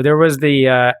was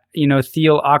the,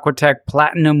 Thiel Aquatech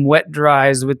Platinum wet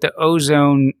dries with the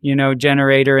ozone,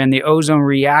 generator and the ozone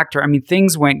reactor. I mean,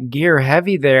 things went gear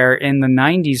heavy there in the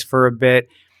 90s for a bit.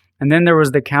 And then there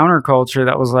was the counterculture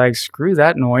that was like, screw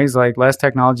that noise, like less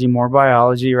technology, more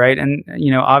biology, right? And,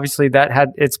 obviously that had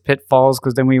its pitfalls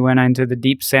because then we went into the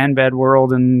deep sandbed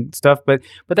world and stuff. But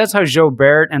that's how Joe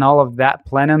Barrett and all of that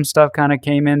plenum stuff kind of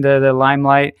came into the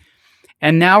limelight.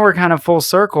 And now we're kind of full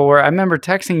circle where I remember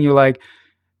texting you like,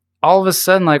 all of a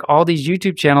sudden, like all these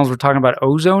YouTube channels were talking about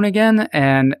ozone again.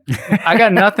 And I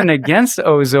got nothing against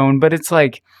ozone, but it's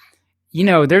like,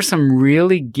 there's some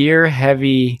really gear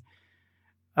heavy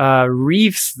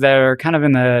reefs that are kind of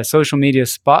in the social media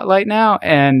spotlight now.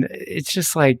 And it's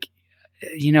just like,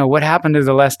 what happened to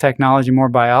the less technology, more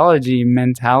biology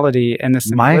mentality and the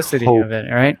simplicity of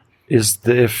it, right? Is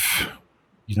that if,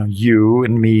 you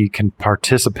and me can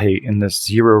participate in this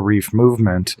zero reef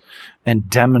movement and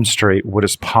demonstrate what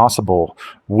is possible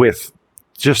with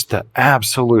just the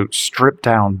absolute stripped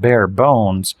down bare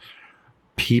bones,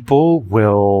 people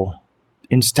will,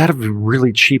 instead of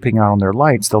really cheaping out on their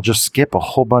lights, they'll just skip a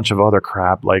whole bunch of other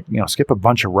crap, like, skip a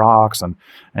bunch of rocks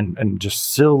and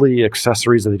just silly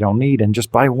accessories that they don't need and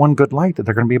just buy one good light that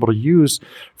they're going to be able to use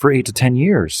for 8 to 10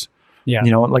 years. Yeah.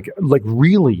 Like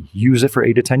really use it for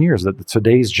 8 to 10 years. That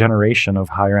today's generation of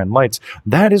higher end lights,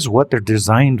 that is what they're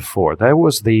designed for. That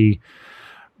was the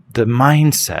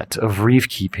mindset of reef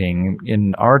keeping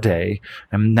in our day.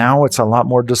 And now it's a lot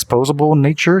more disposable in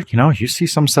nature. You see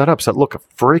some setups that look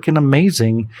freaking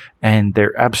amazing and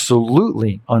they're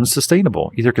absolutely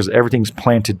unsustainable, either because everything's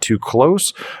planted too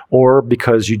close or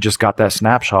because you just got that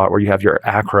snapshot where you have your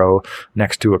acro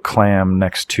next to a clam,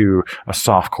 next to a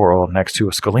soft coral, next to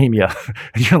a scalemia.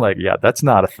 And you're like, yeah, that's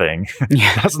not a thing.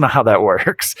 That's not how that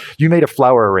works. You made a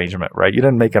flower arrangement, right? You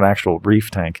didn't make an actual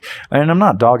reef tank. And I'm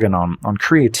not dogging on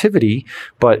creativity,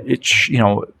 but it's,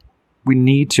 we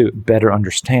need to better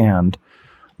understand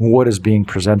what is being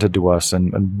presented to us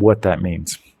and what that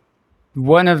means.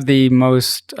 One of the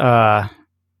most, what's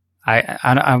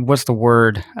the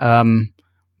word?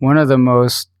 One of the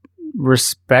most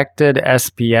respected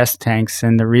SPS tanks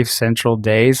in the Reef Central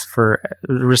days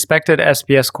respected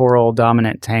SPS coral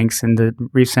dominant tanks in the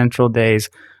Reef Central days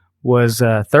was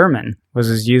Thurman was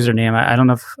his username. I don't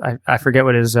know if I forget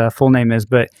what his full name is,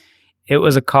 but it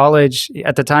was at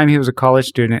the time he was a college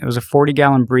student. It was a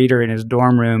 40-gallon breeder in his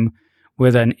dorm room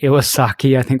with an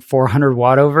Iwasaki, I think 400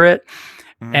 watt over it.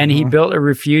 Mm-hmm. And he built a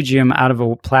refugium out of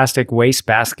a plastic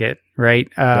wastebasket, right?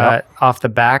 Off the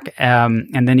back.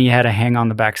 And then he had a hang on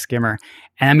the back skimmer.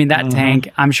 And I mean, that tank,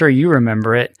 I'm sure you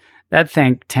remember it. That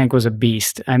tank was a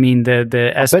beast. I mean, the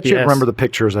SPS. I bet you remember the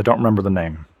pictures. I don't remember the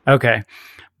name. Okay.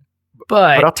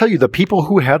 But I'll tell you, the people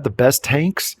who had the best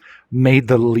tanks made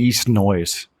the least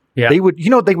noise. Yeah. They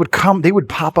would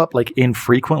pop up like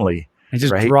infrequently. They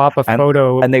just drop a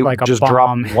photo and they like would just a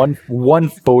bomb. drop one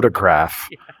photograph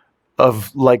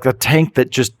of like the tank that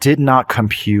just did not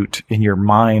compute in your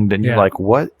mind. And you're like,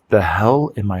 what the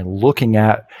hell am I looking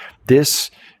at? This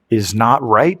is not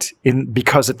right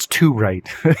because it's too right.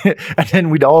 And then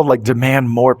we'd all like demand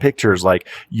more pictures like,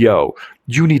 yo,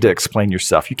 you need to explain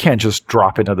yourself. You can't just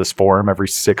drop into this forum every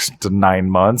 6 to 9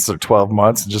 months or 12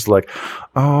 months and just like,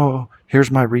 oh,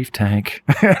 here's my reef tank.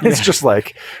 It's just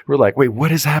like, we're like, wait,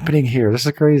 what is happening here? This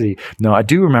is crazy. No, I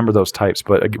do remember those types,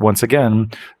 but once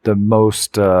again, the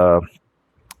most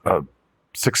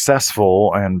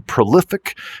successful and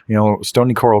prolific,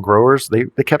 stony coral growers,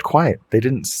 they kept quiet. They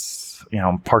didn't,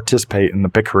 participate in the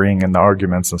bickering and the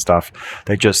arguments and stuff.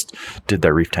 They just did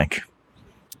their reef tank.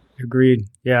 Agreed.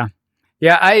 Yeah.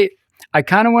 Yeah. I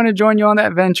kind of want to join you on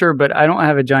that venture, but I don't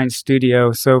have a giant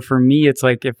studio. So for me, it's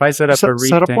like if I set up a reef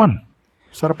tank.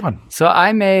 Set up one. So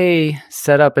I may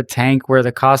set up a tank where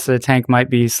the cost of the tank might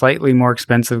be slightly more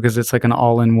expensive because it's like an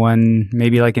all-in-one,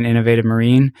 maybe like an Innovative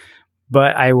Marine,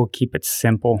 but I will keep it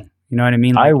simple. You know what I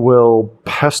mean? I will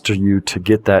pester you to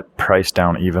get that price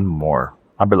down even more.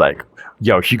 I'll be like,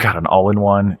 yo, you got an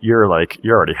all-in-one. You're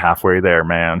already halfway there,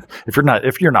 man. If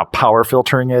you're not power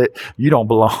filtering it, you don't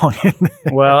belong in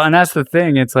it. Well, and that's the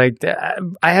thing. It's like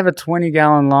I have a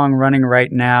 20-gallon long running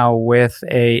right now with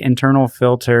a internal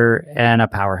filter and a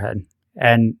power head,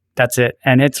 and that's it.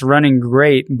 And it's running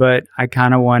great, but I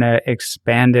kind of want to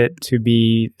expand it to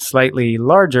be slightly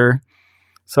larger.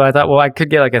 So I thought, well, I could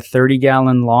get like a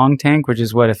 30-gallon long tank, which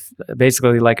is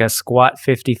basically like a squat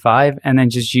 55, and then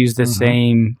just use the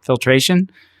same filtration.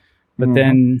 But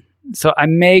then, so I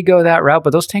may go that route, but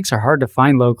those tanks are hard to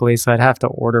find locally, so I'd have to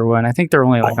order one. I think they're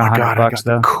only like $100 I got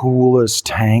though. The coolest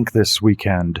tank this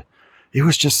weekend. It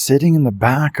was just sitting in the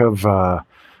back of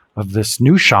this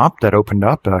new shop that opened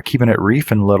up, Keeping It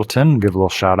Reef in Littleton. Give a little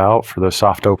shout out for the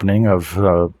soft opening of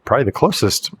probably the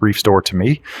closest reef store to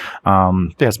me.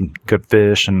 They have some good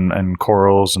fish and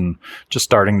corals, and just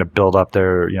starting to build up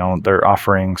their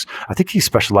offerings. I think he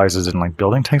specializes in like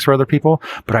building tanks for other people.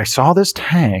 But I saw this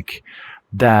tank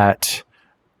that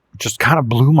just kind of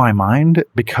blew my mind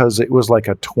because it was like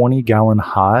a 20-gallon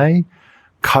high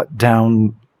cut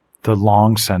down the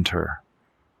long center.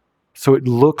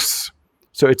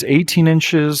 So it's 18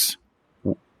 inches,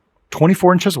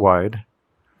 24 inches wide,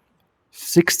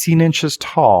 16 inches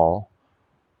tall.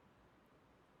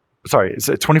 Sorry, it's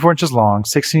 24 inches long,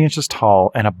 16 inches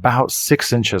tall, and about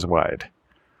 6 inches wide.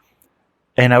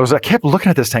 And I kept looking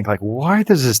at this tank like, why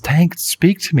does this tank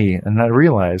speak to me? And I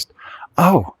realized,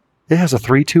 oh, it has a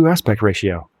 3:2 aspect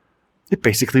ratio. It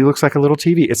basically looks like a little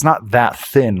TV. It's not that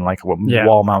thin, like a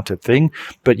wall-mounted thing.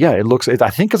 But yeah, I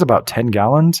think it's about 10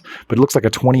 gallons, but it looks like a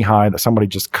 20 high that somebody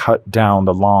just cut down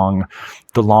the long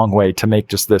way to make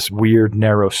just this weird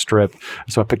narrow strip.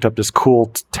 So I picked up this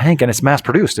cool tank, and it's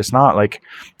mass-produced. It's not like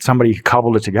somebody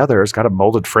cobbled it together. It's got a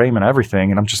molded frame and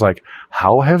everything. And I'm just like,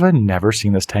 how have I never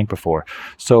seen this tank before?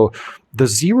 So the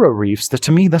Zero Reefs,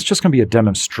 to me, that's just going to be a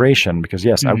demonstration because,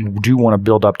 yes, I do want to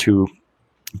build up to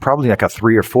probably like a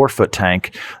 3 or 4 foot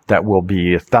tank that will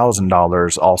be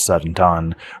 $1,000 all said and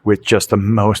done with just the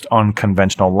most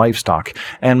unconventional livestock.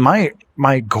 And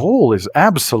my goal is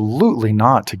absolutely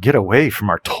not to get away from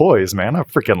our toys, man. I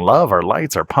freaking love our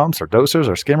lights, our pumps, our dosers,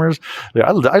 our skimmers.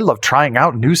 I love trying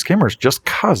out new skimmers just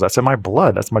cause that's in my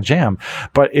blood. That's my jam.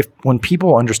 But when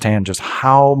people understand just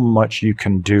how much you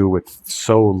can do with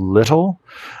so little,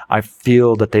 I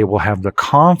feel that they will have the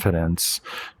confidence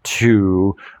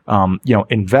to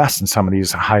invest in some of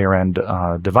these higher end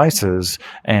devices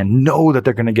and know that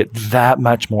they're going to get that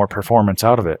much more performance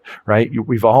out of it, right?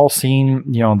 We've all seen,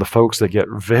 the folks that get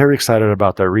very excited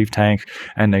about their reef tank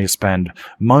and they spend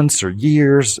months or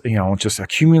years, just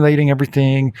accumulating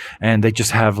everything, and they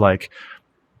just have like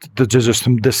the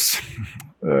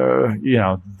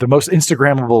most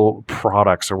Instagrammable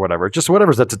products or whatever, just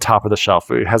whatever's at the top of the shelf.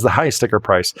 It has the highest sticker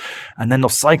price, and then they'll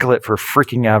cycle it for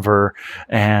freaking ever,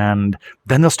 and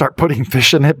then they'll start putting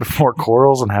fish in it before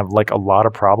corals and have like a lot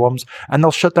of problems, and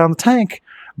they'll shut down the tank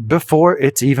before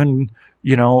it's even,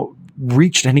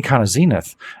 reached any kind of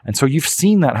zenith. And so you've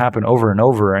seen that happen over and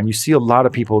over, and you see a lot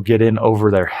of people get in over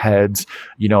their heads.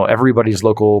 Everybody's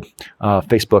local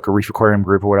Facebook or Reef Aquarium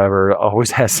group or whatever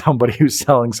always has somebody who's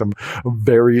selling some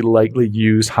very lightly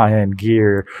used high-end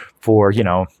gear for,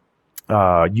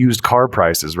 used car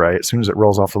prices, right? As soon as it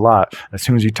rolls off the lot, as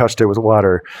soon as you touched it with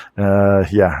water,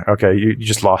 you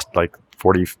just lost like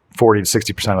 40 to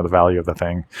 60% of the value of the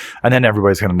thing. And then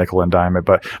everybody's going to nickel and dime it.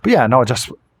 But yeah, no,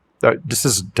 this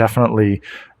is definitely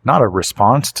not a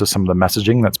response to some of the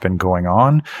messaging that's been going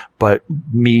on, but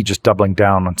me just doubling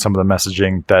down on some of the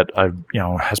messaging that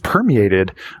has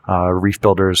permeated Reef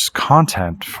Builders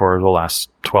content for the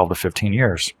last 12 to 15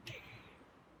 years.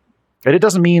 And it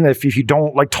doesn't mean that if you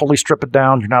don't like totally strip it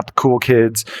down, you're not the cool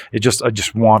kids. I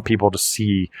just want people to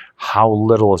see how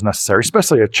little is necessary,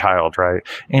 especially a child, right?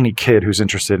 Any kid who's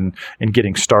interested in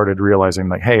getting started, realizing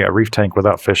like, hey, a reef tank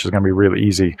without fish is going to be really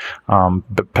easy.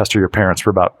 But pester your parents for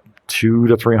about $200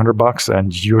 to $300,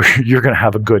 and you're going to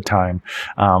have a good time.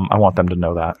 I want them to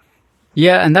know that.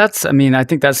 Yeah, and I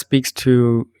think that speaks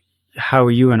to how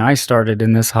you and I started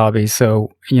in this hobby.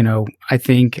 So,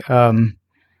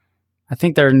 I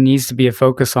think there needs to be a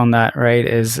focus on that, right?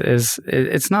 Is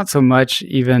it's not so much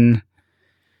even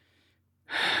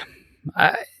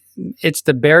it's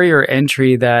the barrier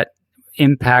entry that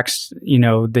impacts,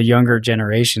 the younger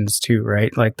generations too,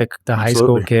 right? Like the high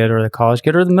school kid or the college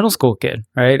kid or the middle school kid,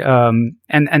 right? And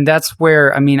that's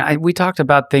where, we talked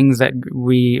about things that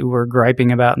we were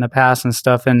griping about in the past and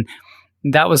stuff. And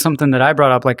that was something that I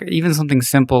brought up, like even something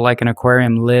simple like an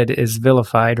aquarium lid is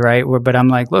vilified, right? But I'm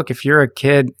like, look, if you're a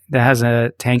kid that has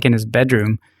a tank in his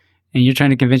bedroom and you're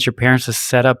trying to convince your parents to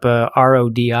set up a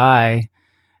RODI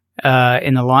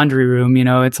in the laundry room,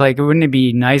 it's like, wouldn't it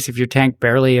be nice if your tank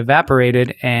barely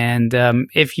evaporated? And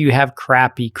if you have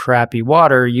crappy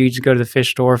water, you just go to the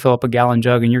fish store, fill up a gallon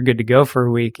jug, and you're good to go for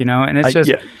a week, And it's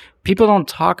people don't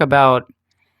talk about.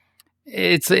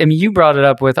 You brought it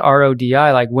up with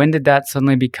RODI. Like, when did that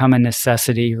suddenly become a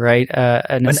necessity, right?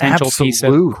 An essential piece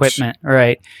of equipment,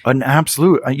 right? An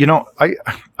absolute.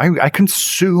 I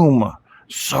consume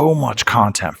so much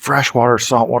content: freshwater,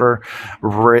 saltwater,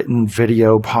 written,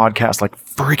 video, podcast, like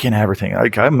freaking everything.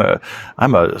 Like I'm a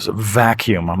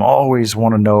vacuum. I'm always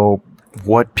want to know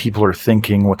what people are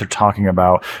thinking, what they're talking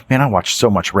about. Man, I watch so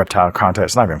much reptile content.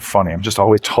 It's not even funny. I'm just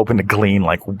always hoping to glean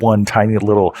like one tiny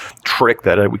little trick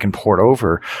that we can port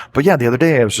over. But yeah, the other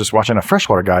day I was just watching a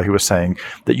freshwater guy who was saying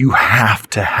that you have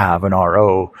to have an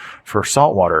RO for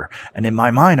saltwater. And in my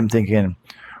mind, I'm thinking,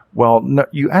 well, no,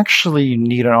 you actually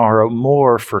need an RO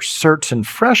more for certain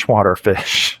freshwater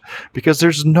fish because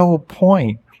there's no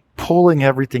point pulling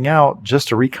everything out just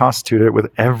to reconstitute it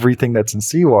with everything that's in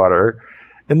seawater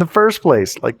in the first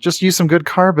place. Like, just use some good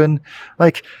carbon.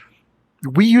 Like,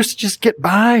 we used to just get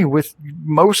by with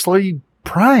mostly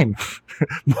prime,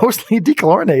 mostly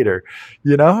dechlorinator,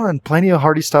 and plenty of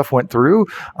hardy stuff went through.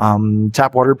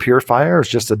 Tap water purifier is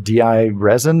just a DI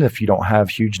resin if you don't have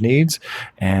huge needs.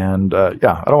 And I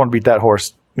don't want to beat that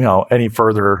horse, any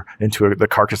further into the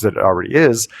carcass that it already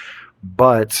is.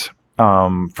 But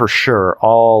for sure,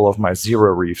 all of my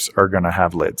zero reefs are going to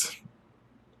have lids.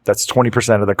 That's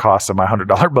 20% of the cost of my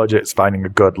 $100 budget is finding a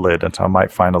good lid. And so I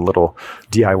might find a little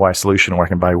DIY solution where I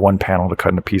can buy one panel to cut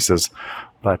into pieces.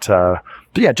 But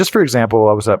yeah, just for example,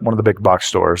 I was at one of the big box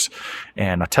stores,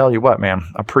 and I tell you what, man,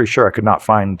 I'm pretty sure I could not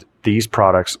find these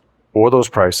products or those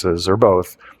prices or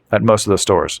both at most of the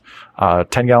stores.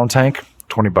 10-gallon tank,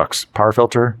 $20. Power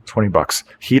filter, $20.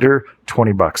 Heater,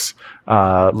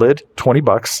 $20. Lid,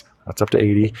 $20. That's up to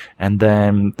 80. And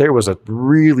then there was a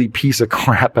really piece of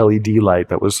crap LED light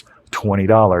that was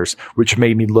 $20, which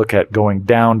made me look at going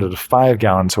down to the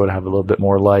 5-gallon so it'd have a little bit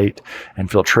more light and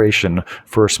filtration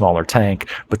for a smaller tank.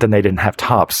 But then they didn't have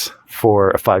tops for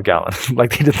a 5-gallon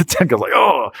like they did the 10. I was like,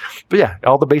 oh, but yeah,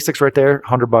 all the basics right there,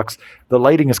 $100. The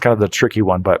lighting is kind of the tricky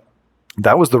one, but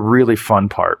that was the really fun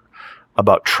part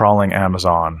about trawling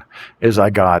Amazon is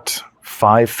I got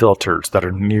 5 filters that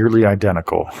are nearly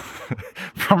identical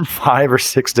from 5 or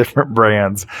 6 different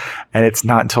brands. And it's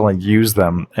not until I use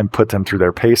them and put them through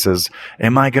their paces,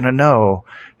 am I going to know,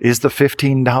 is the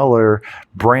 $15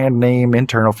 brand name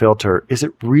internal filter, is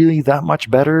it really that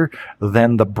much better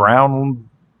than the brown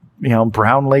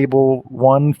label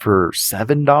one for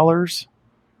 $7?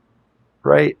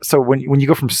 Right? So when you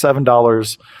go from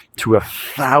 $7 to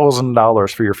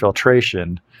 $1,000 for your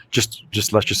filtration, just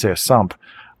let's just say a sump,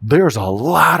 there's a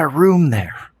lot of room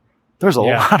there. There's a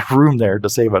lot of room there to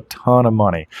save a ton of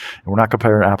money. And we're not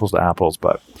comparing apples to apples,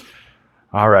 but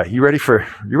all right. You ready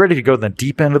to go to the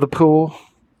deep end of the pool?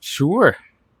 Sure.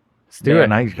 Let's do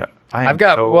it. I've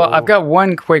got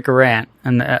one quick rant,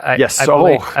 and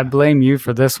I blame you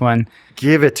for this one.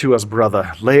 Give it to us,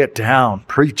 brother. Lay it down.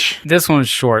 Preach. This one's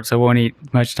short, so it won't eat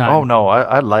much time. Oh no,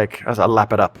 I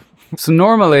lap it up. So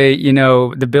normally,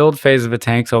 the build phase of a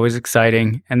tank's always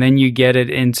exciting, and then you get it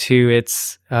into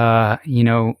its,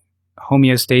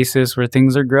 homeostasis where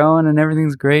things are growing and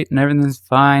everything's great and everything's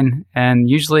fine. And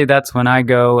usually that's when I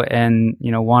go and,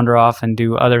 wander off and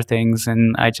do other things,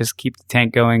 and I just keep the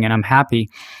tank going and I'm happy.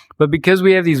 But because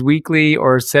we have these weekly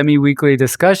or semi-weekly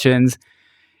discussions,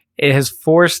 it has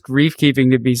forced reef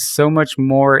keeping to be so much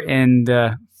more in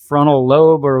the frontal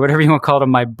lobe, or whatever you want to call it, of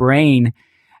my brain,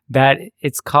 that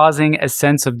it's causing a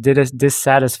sense of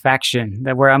dissatisfaction,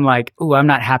 that where I'm like, ooh, I'm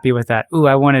not happy with that. Ooh,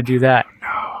 I want to do that.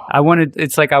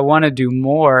 It's like I want to do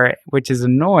more, which is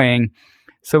annoying.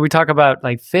 So we talk about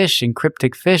like fish and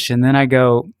cryptic fish, and then I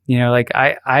go,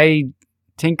 I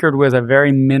tinkered with a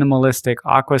very minimalistic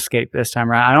aquascape this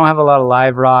time around. I don't have a lot of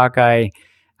live rock. I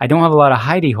don't have a lot of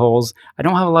hidey holes. I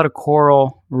don't have a lot of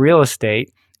coral real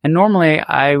estate. And normally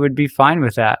I would be fine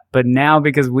with that. But now,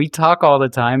 because we talk all the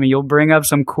time and you'll bring up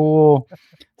some cool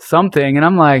something and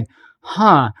I'm like,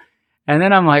 huh. And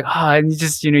then I'm like, and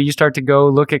you start to go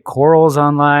look at corals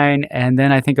online. And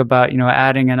then I think about,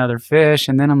 adding another fish.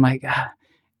 And then I'm like,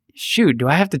 shoot, do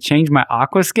I have to change my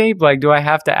aquascape? Like, do I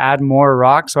have to add more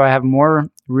rocks so I have more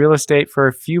real estate for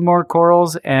a few more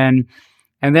corals? And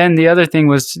then the other thing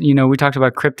was, we talked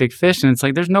about cryptic fish, and it's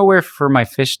like, there's nowhere for my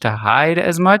fish to hide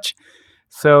as much.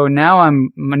 So now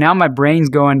my brain's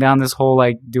going down this whole,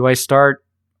 like, do I start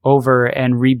over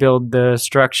and rebuild the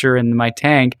structure in my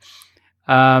tank?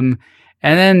 And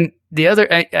then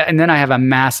I have a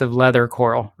massive leather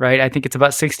coral, right? I think it's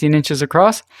about 16 inches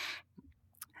across.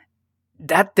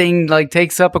 That thing like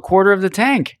takes up a quarter of the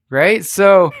tank, right?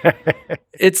 So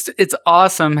it's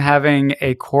awesome having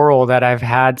a coral that I've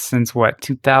had since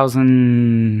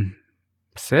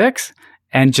 2006,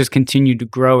 and just continued to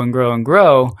grow and grow and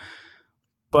grow.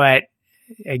 But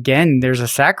again, there's a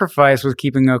sacrifice with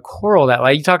keeping a coral that,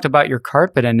 like you talked about your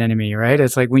carpet anemone, right?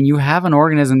 It's like when you have an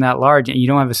organism that large and you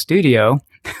don't have a studio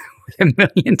with a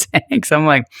million tanks, I'm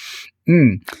like,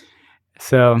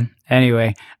 So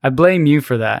anyway, I blame you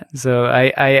for that. So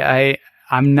I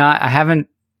haven't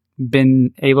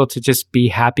been able to just be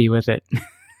happy with it.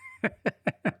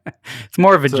 It's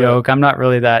more of a joke. I'm not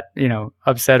really that,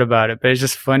 upset about it, but it's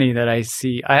just funny that I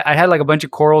had like a bunch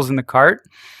of corals in the cart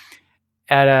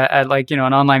at like, an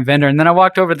online vendor. And then I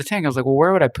walked over to the tank. I was like, well,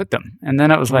 where would I put them? And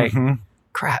then I was like,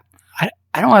 crap,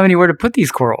 I don't have anywhere to put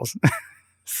these corals.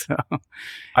 So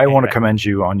I want to commend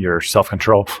you on your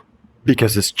self-control,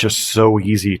 because it's just so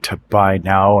easy to buy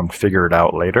now and figure it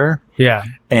out later. Yeah.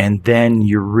 And then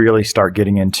you really start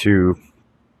getting into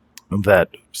that.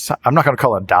 I'm not going to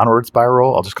call it a downward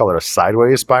spiral. I'll just call it a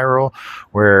sideways spiral,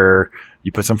 where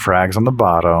you put some frags on the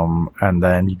bottom, and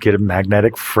then you get a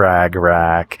magnetic frag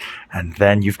rack, and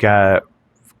then you've got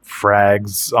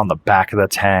frags on the back of the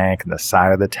tank and the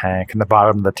side of the tank and the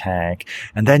bottom of the tank,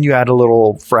 and then you add a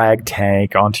little frag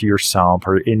tank onto your sump,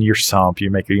 or in your sump you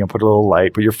put a little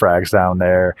light, put your frags down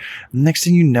there. Next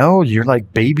thing you know, you're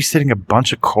like babysitting a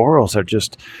bunch of corals that are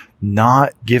just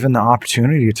not given the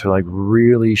opportunity to like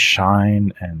really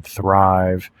shine and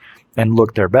thrive and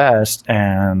look their best,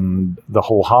 and the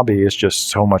whole hobby is just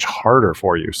so much harder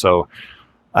for you. So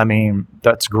I mean,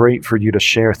 that's great for you to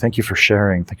share. Thank you for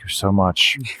sharing. Thank you so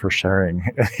much for sharing.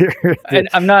 And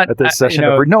I'm not at this session.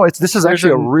 This is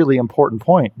actually a really important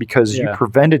point, because you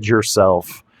prevented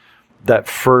yourself that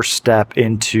first step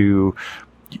into.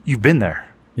 You've been there.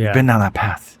 Yeah. You've been down that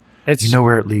path. You know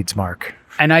where it leads, Mark.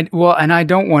 And I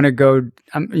don't want to go.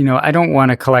 I don't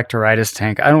want a collectoritis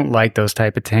tank. I don't like those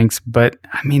type of tanks. But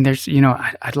I mean, there's,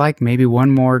 I'd like maybe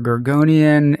one more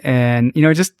Gorgonian, and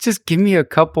just give me a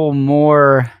couple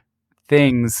more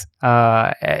things.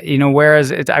 Whereas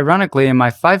it's ironically in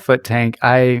my 5-foot tank,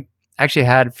 I actually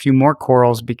had a few more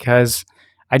corals because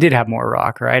I did have more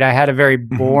rock. Right, I had a very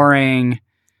boring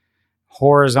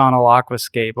horizontal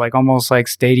aquascape, like almost like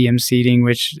stadium seating,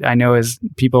 which I know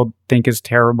people think is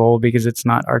terrible because it's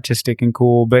not artistic and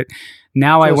cool. But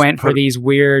now I went for these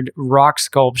weird rock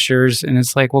sculptures, and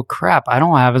it's like, well, crap, I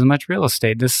don't have as much real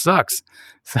estate. This sucks.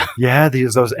 So, yeah,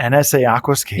 those NSA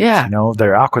aquascapes,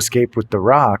 they're aquascaped with the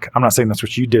rock. I'm not saying that's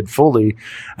what you did fully,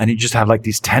 and you just have like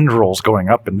these tendrils going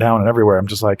up and down and everywhere. I'm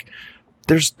just like,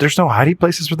 there's no hiding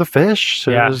places for the fish.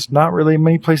 So there's not really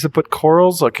many places to put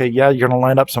corals. Okay, yeah, you're going to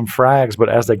line up some frags, but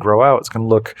as they grow out, it's going to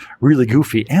look really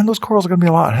goofy. And those corals are going to be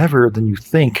a lot heavier than you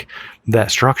think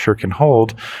that structure can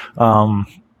hold. But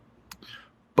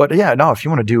yeah, no, if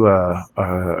you want to do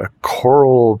a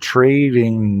coral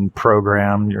trading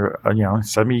program,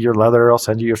 send me your leather. I'll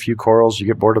send you a few corals. You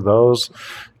get bored of those,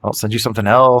 I'll send you something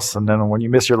else. And then when you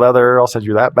miss your leather, I'll send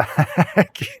you that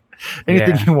back.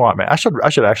 Anything you want, man. I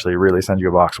should actually really send you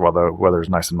a box while the weather's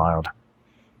nice and mild.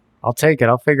 I'll take it.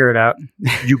 I'll figure it out.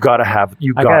 You gotta have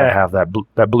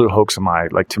that blue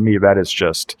hoaxamide. Like, to me, that is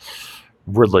just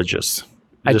religious.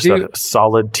 Just a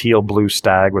solid teal blue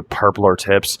stag with purpler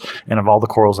tips. And of all the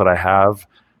corals that I have,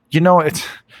 it's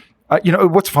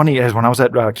what's funny is when I was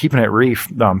at Keeping It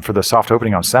Reef for the soft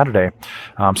opening on Saturday,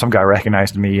 some guy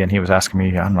recognized me and he was asking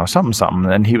me, I don't know,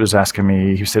 something. And he was asking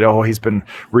me, he said, he's been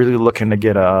really looking to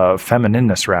get a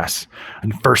Femininus wrasse.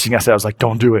 And the first thing I said, I was like,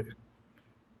 don't do it.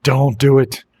 Don't do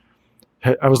it.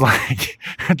 I was like,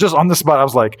 just on the spot, I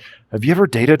was like, have you ever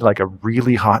dated like a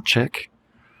really hot chick?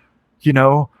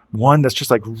 One that's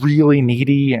just like really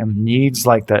needy and needs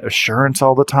like that assurance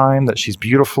all the time that she's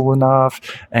beautiful enough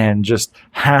and just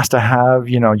has to have,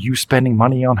 you spending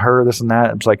money on her, this and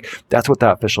that. It's like, that's what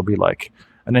that fish will be like.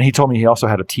 And then he told me he also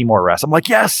had a Timor wrasse. I'm like,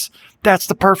 yes, that's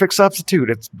the perfect substitute.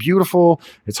 It's beautiful.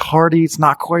 It's hardy. It's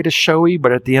not quite as showy,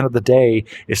 but at the end of the day,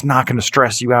 it's not going to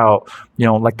stress you out,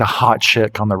 like the hot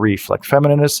chick on the reef, like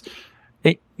Femininus.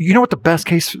 You know what the best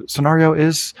case scenario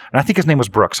is? And I think his name was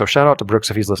Brooks. So shout out to Brooks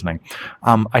if he's listening.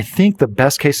 I think the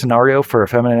best case scenario for a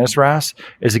Femininus wrasse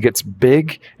is it gets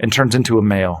big and turns into a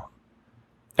male.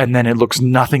 And then it looks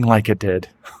nothing like it did.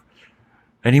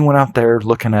 Anyone out there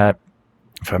looking at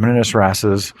Femininus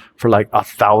wrasses for like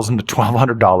 $1,000 to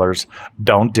 $1,200,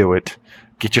 don't do it.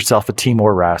 Get yourself a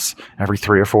Timor wrasse every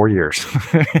 3 or 4 years.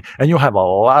 And you'll have a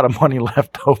lot of money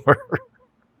left over.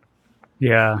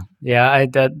 Yeah.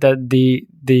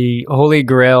 The holy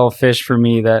grail fish for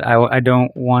me that I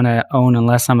don't want to own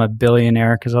unless I'm a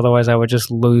billionaire, because otherwise I would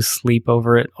just lose sleep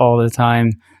over it all the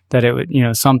time. That it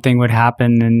would, something would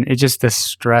happen, and the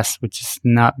stress would just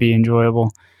not be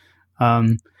enjoyable.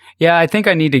 I think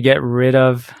I need to get rid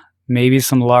of maybe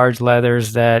some large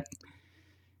leathers that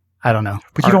I don't know.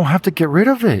 But you don't have to get rid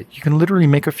of it. You can literally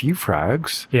make a few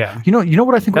frags. Yeah. You know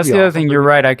what I think that's would be the other thing. You're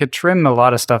right. I could trim a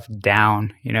lot of stuff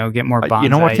down, get more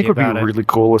bonsai. I think would be really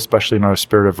cool, especially in our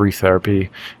spirit of reef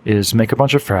therapy, is make a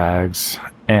bunch of frags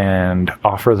and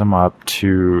offer them up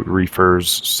to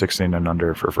reefers 16 and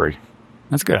under for free.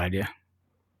 That's a good idea.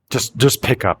 Just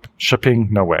pick up. Shipping,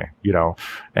 no way,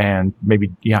 And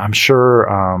maybe, I'm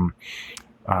sure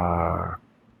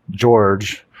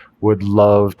George would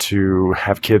love to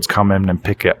have kids come in and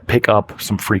pick up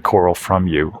some free coral from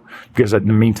you, because in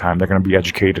the meantime they're going to be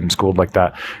educated and schooled like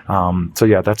that.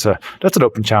 That's an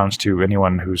open challenge to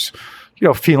anyone who's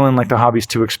feeling like the hobby's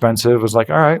too expensive. Is like,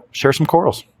 all right, share some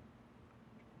corals,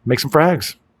 make some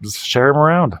frags, just share them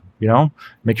around.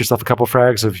 Make yourself a couple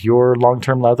frags of your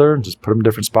long-term leather and just put them in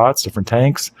different spots, different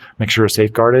tanks. Make sure to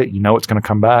safeguard it. It's going to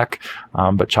come back,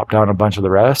 but chop down a bunch of the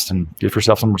rest and give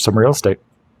yourself some real estate.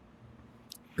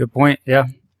 Good point. Yeah.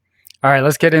 All right.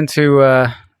 Let's get into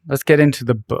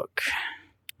the book.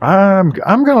 I'm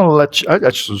gonna let you.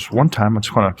 Just one time, I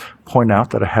just want to point out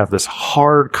that I have this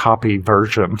hard copy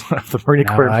version of the Marine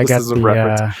Aquarium Systems of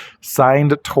Reference,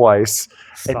 signed twice,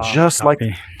 and just like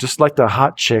the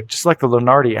hot chick, just like the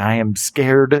Lunardi, I am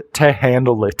scared to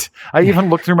handle it. I even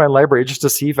looked through my library just to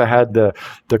see if I had the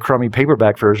crummy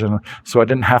paperback version, so I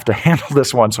didn't have to handle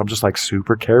this one. So I'm just like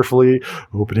super carefully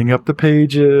opening up the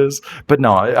pages. But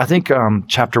no, I think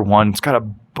chapter 1's got a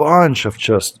bunch of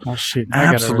just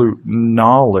absolute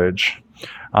knowledge,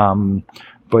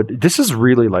 but this is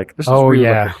really like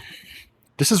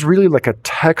this is really like a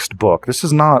textbook. This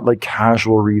is not like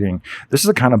casual reading. This is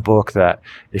the kind of book that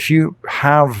if you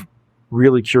have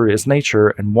really curious nature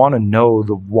and want to know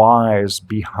the whys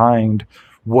behind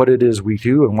what it is we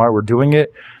do and why we're doing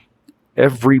it,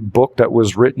 every book that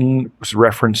was written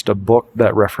referenced a book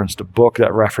that referenced a book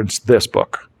that referenced this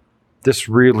book. This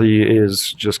really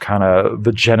is just kind of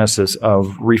the genesis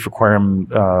of reef aquarium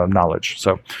knowledge.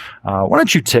 So why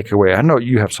don't you take away? I know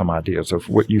you have some ideas of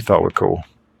what you thought were cool.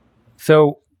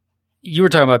 So you were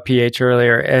talking about pH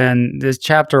earlier, and this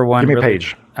chapter 1. Give me a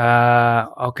page.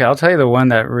 Okay, I'll tell you the one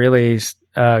that really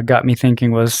got me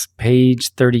thinking was page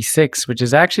 36, which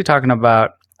is actually talking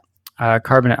about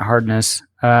carbonate hardness.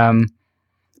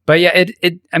 But yeah,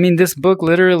 this book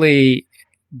literally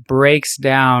breaks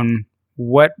down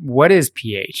what is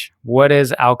pH? What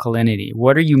is alkalinity?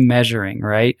 What are you measuring,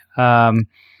 right?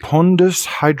 Pondus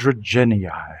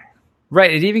hydrogenii.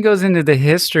 Right. It even goes into the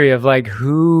history of like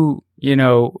who,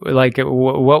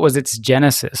 what was its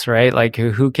genesis, right? Like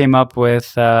who came up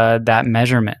with that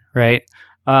measurement, right?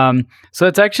 So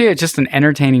it's actually just an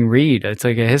entertaining read. It's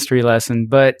like a history lesson.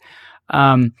 But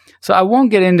so I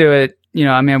won't get into it.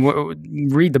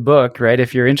 Read the book, right,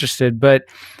 if you're interested. But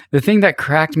the thing that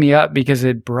cracked me up, because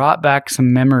it brought back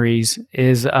some memories,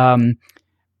 is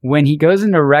when he goes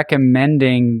into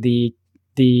recommending the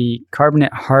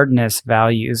carbonate hardness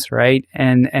values, right?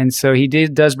 And so he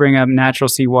does bring up natural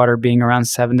seawater being around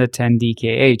 7 to 10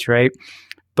 DKH, right?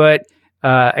 But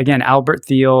again, Albert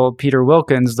Thiel, Peter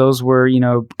Wilkins, those were,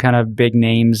 kind of big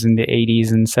names in the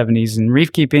 80s and 70s in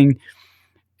reef keeping.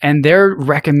 And they're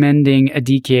recommending a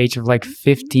DKH of like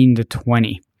 15 to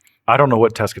 20. I don't know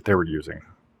what test kit they were using.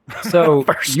 So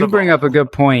you bring up a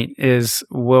good point is,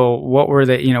 well, what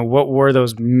were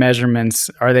those measurements?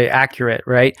 Are they accurate,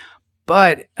 right?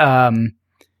 But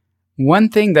one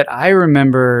thing that I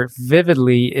remember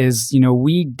vividly is,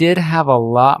 we did have a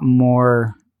lot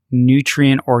more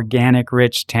nutrient organic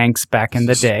rich tanks back in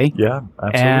the day. Yeah,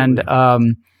 absolutely.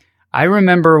 And I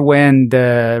remember when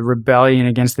the rebellion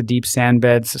against the deep sand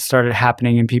beds started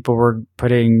happening and people were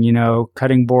putting,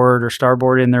 cutting board or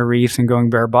starboard in their reefs and going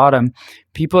bare bottom,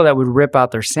 people that would rip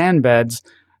out their sand beds,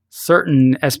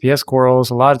 certain SPS corals,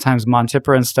 a lot of times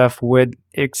Montipora and stuff, would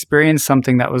experience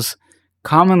something that was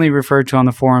commonly referred to on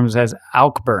the forums as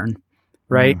alk burn,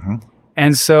 right? Mm-hmm.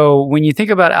 And so when you think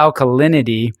about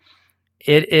alkalinity,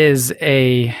 it is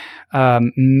a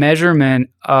measurement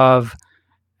of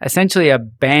essentially a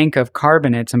bank of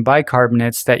carbonates and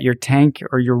bicarbonates that your tank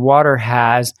or your water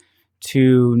has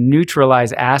to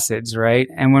neutralize acids, right?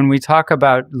 And when we talk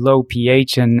about low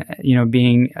pH and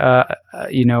being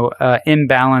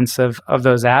imbalance of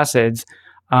those acids,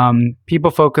 people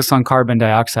focus on carbon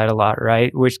dioxide a lot,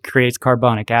 right? Which creates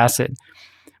carbonic acid.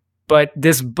 But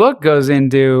this book goes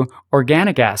into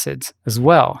organic acids as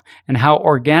well, and how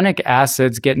organic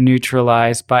acids get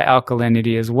neutralized by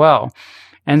alkalinity as well.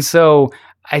 And so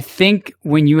I think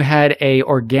when you had a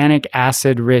organic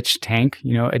acid rich tank,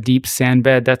 a deep sand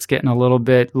bed that's getting a little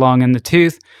bit long in the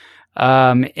tooth,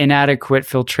 inadequate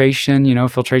filtration,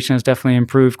 filtration has definitely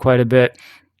improved quite a bit.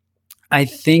 I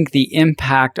think the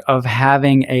impact of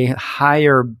having a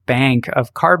higher bank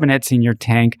of carbonates in your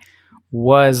tank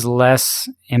was less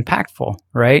impactful,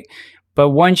 right? But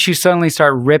once you suddenly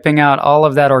start ripping out all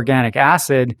of that organic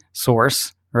acid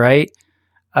source, right?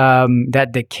 That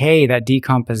decay, that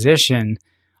decomposition,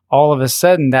 all of a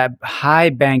sudden that high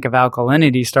bank of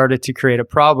alkalinity started to create a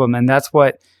problem. And that's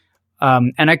what,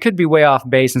 and I could be way off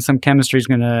base and some chemist is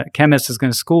going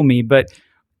to school me, but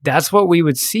that's what we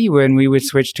would see when we would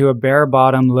switch to a bare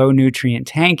bottom, low nutrient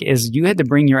tank is you had to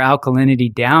bring your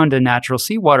alkalinity down to natural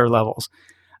seawater levels.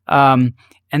 And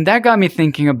that got me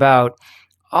thinking about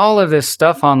all of this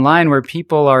stuff online where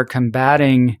people are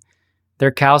combating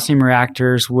their calcium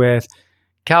reactors with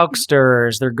calc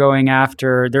stirrers. They're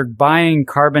buying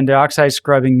carbon dioxide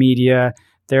scrubbing media.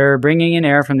 They're bringing in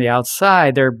air from the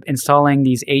outside. They're installing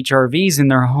these HRVs in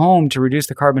their home to reduce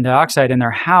the carbon dioxide in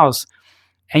their house.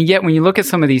 And yet when you look at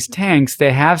some of these tanks,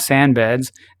 they have sand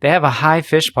beds, they have a high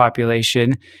fish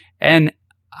population. And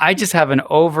I just have an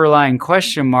overlying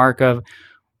question mark of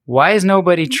why is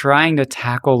nobody trying to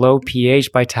tackle low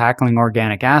pH by tackling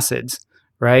organic acids,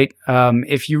 right?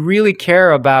 If you really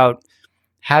care about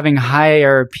having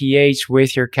higher pH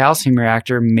with your calcium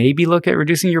reactor, maybe look at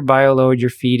reducing your bioload, your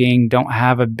feeding. Don't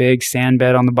have a big sand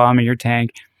bed on the bottom of your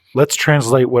tank. Let's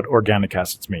translate what organic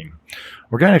acids mean.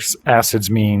 Organic acids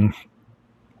mean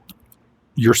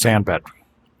your sand bed.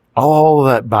 All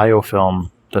that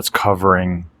biofilm that's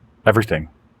covering everything,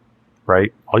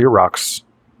 right? All your rocks,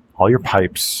 all your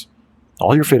pipes,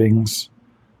 all your fittings,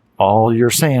 all your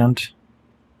sand,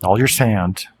 and all your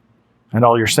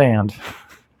sand,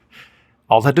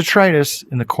 all that detritus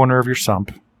in the corner of your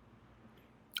sump.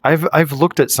 I've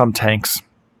looked at some tanks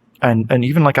and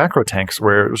even like acro tanks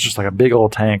where it was just like a big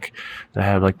old tank that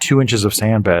had like 2 inches of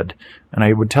sand bed. And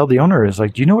I would tell the owner is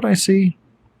like, do you know what I see?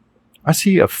 I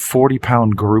see a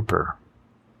 40-pound grouper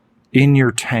in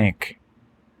your tank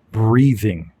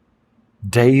breathing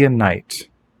day and night.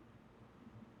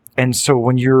 And so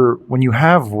when you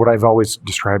have what I've always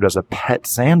described as a pet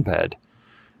sand bed,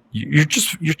 you're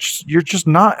just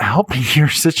not helping your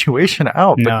situation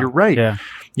out. No, but you're right. Yeah.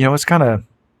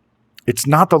 It's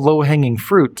not the low-hanging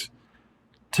fruit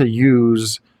to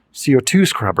use CO2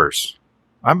 scrubbers.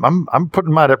 I'm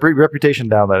putting my reputation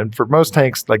down that, and for most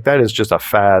tanks, like that is just a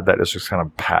fad that is just kind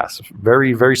of pass.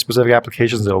 Very, very specific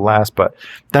applications that'll last, but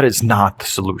that is not the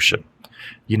solution.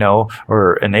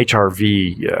 Or an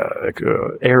HRV,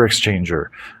 air exchanger.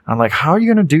 I'm like, how are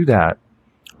you going to do that?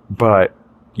 But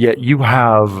yet you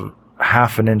have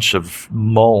half an inch of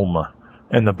mulm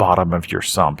in the bottom of your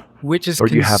sump. Which is or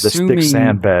you have this thick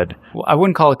sand bed. Well, I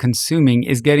wouldn't call it consuming,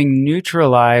 is getting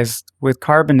neutralized with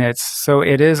carbonates. So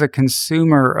it is a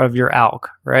consumer of your alk,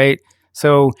 right?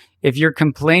 So if you're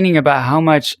complaining about how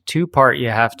much 2-part you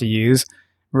have to use,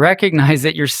 recognize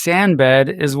that your sand bed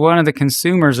is one of the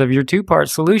consumers of your 2-part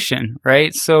solution,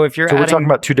 right? So if you're we're talking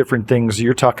about two different things.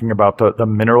 You're talking about the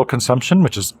mineral consumption,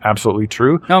 which is absolutely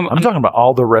true. No, I'm talking about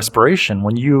all the respiration.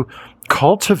 When you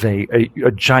cultivate a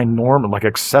ginormous, like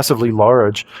excessively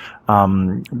large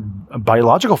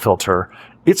biological filter,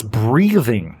 it's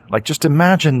breathing. Like, just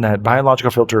imagine that biological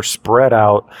filter spread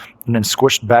out and then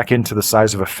squished back into the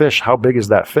size of a fish. How big is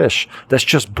that fish? That's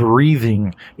just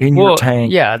breathing in your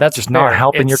tank. Yeah, that's just fair. not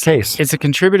helping your case. It's a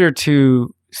contributor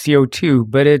to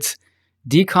CO2, but its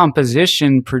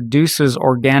decomposition produces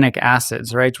organic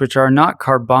acids, right? Which are not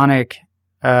carbonic.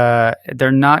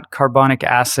 They're not carbonic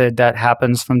acid that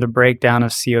happens from the breakdown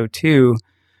of CO2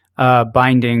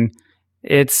 binding.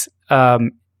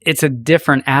 It's a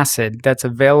different acid that's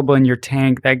available in your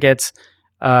tank that gets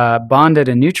bonded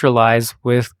and neutralized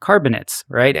with carbonates,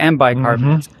 right? And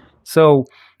bicarbonates. Mm-hmm. So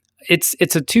it's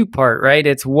a 2-part, right?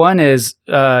 It's one is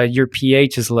your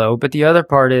pH is low, but the other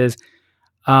part is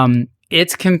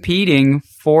it's competing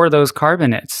for those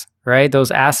carbonates, right? Those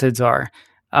acids are.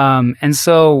 And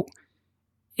so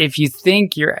if you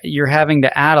think you're having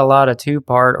to add a lot of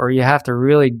 2-part, or you have to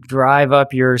really drive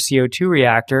up your CO2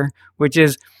 reactor, which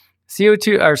is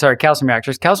calcium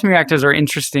reactors. Calcium reactors are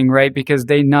interesting, right? Because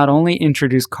they not only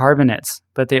introduce carbonates,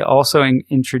 but they also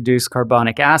introduce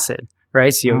carbonic acid,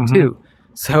 right? CO2. Mm-hmm.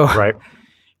 So right.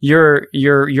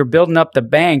 You're building up the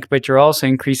bank, but you're also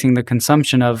increasing the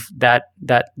consumption of that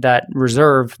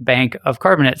reserve bank of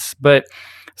carbonates. But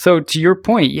so to your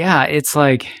point, yeah, it's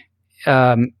like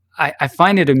I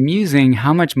find it amusing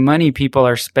how much money people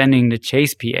are spending to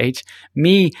chase pH.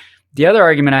 The other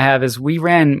argument I have is I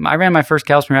ran my first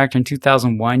calcium reactor in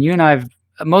 2001. You and I,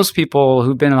 most people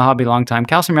who've been in the hobby a long time,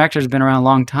 calcium reactors have been around a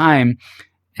long time.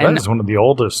 And that is one of the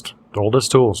oldest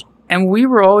tools. And we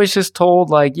were always just told,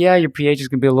 like, yeah, your pH is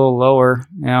going to be a little lower,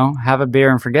 have a beer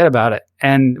and forget about it.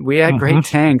 And we had great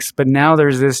tanks, but now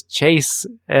there's this chase,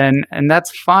 and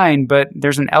that's fine, but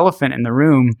there's an elephant in the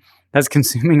room that's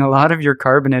consuming a lot of your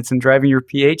carbonates and driving your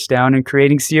pH down and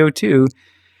creating CO2,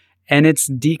 and it's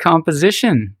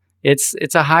decomposition.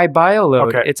 It's a high bio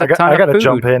load. Okay. It's a ton of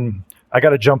food. I got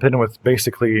to jump in with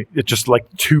basically it's just like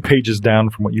 2 pages down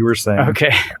from what you were saying.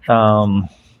 Okay.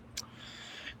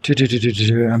 He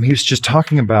was just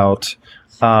talking about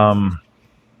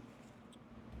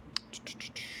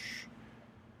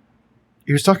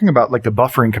he was talking about like the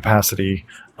buffering capacity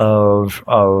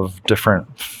of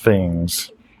different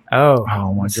things.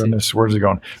 Oh my goodness, where's it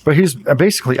going? But he's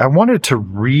basically, I wanted to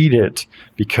read it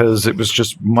because it was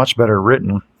just much better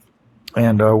written.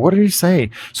 And what did he say?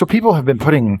 So people have been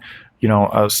putting,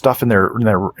 stuff in their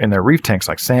reef tanks,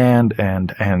 like sand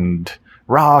and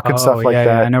rock and stuff like that.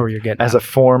 Yeah, I know where you're getting as a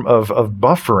form of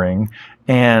buffering.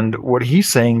 And what he's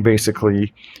saying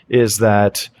basically is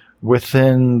that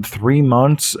within 3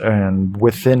 months and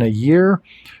within a year,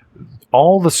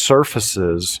 all the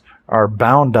surfaces are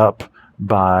bound up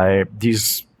by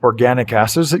these organic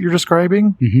acids that you're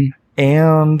describing,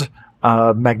 and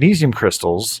magnesium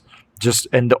crystals.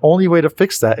 And the only way to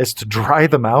fix that is to dry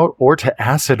them out or to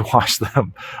acid wash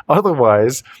them.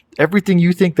 Otherwise, everything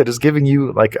you think that is giving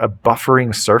you like a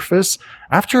buffering surface,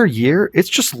 after a year, it's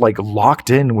just like locked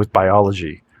in with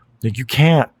biology. Like you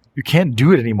can't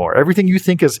do it anymore. Everything you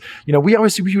think is, we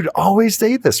would always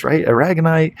say this, right?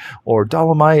 Aragonite or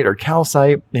dolomite or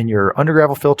calcite in your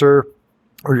undergravel filter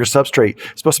or your substrate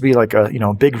is supposed to be like a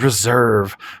big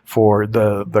reserve for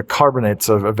the carbonates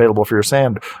available for your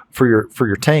sand, for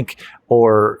your tank,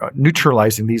 or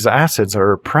neutralizing these acids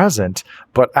are present.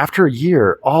 But after a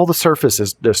year, all the surface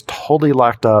is just totally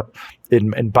locked up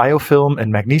in biofilm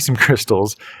and magnesium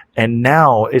crystals. And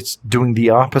now it's doing the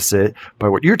opposite by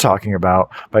what you're talking about,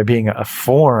 by being a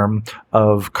form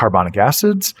of carbonic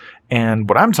acids. And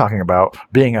what I'm talking about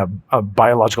being a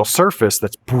biological surface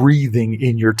that's breathing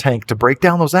in your tank to break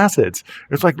down those acids.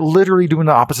 It's like literally doing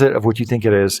the opposite of what you think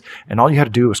it is. And all you had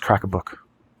to do was crack a book.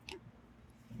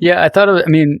 Yeah,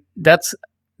 that's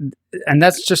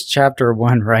just chapter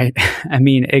 1, right? I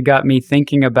mean, it got me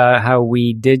thinking about how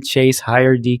we did chase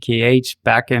higher DKH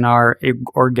back in our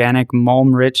organic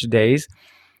mulm-rich days.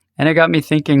 And it got me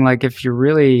thinking, like, if you're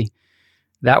really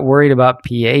that worried about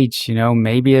pH,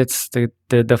 maybe it's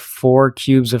the 4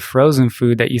 cubes of frozen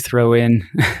food that you throw in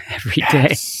every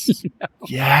day.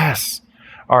 Yes.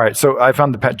 All right. So I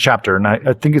found the chapter, and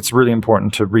I think it's really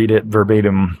important to read it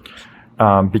verbatim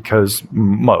because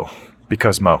Mo.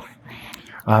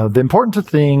 The important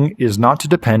thing is not to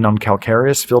depend on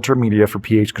calcareous filter media for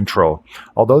pH control.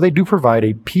 Although they do provide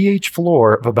a pH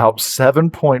floor of about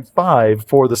 7.5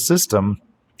 for the system,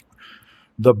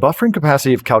 The buffering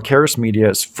capacity of calcareous media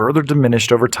is further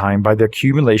diminished over time by the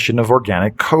accumulation of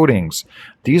organic coatings.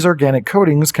 These organic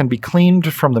coatings can be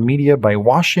cleaned from the media by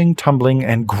washing, tumbling,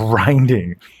 and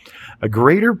grinding. A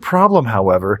greater problem,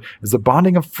 however, is the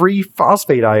bonding of free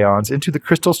phosphate ions into the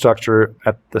crystal structure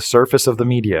at the surface of the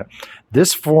media.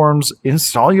 This forms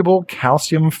insoluble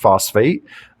calcium phosphate,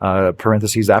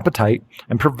 parentheses apatite,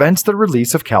 and prevents the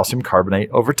release of calcium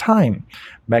carbonate over time.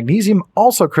 Magnesium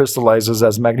also crystallizes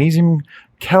as magnesium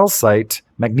calcite,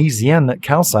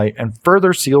 and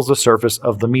further seals the surface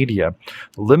of the media.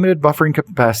 The limited buffering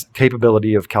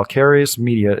capability of calcareous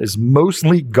media is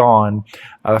mostly gone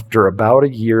after about a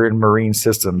year in marine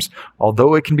systems,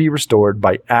 although it can be restored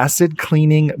by acid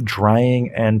cleaning,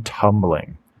 drying, and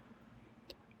tumbling.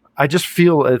 I just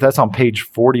feel that's on page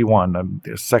 41,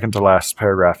 the second to last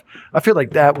paragraph. I feel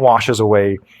like that washes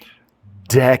away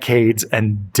decades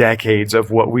and decades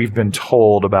of what we've been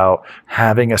told about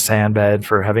having a sand bed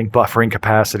for having buffering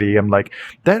capacity. I'm like,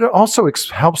 that also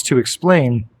helps to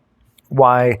explain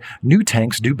why new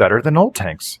tanks do better than old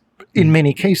tanks in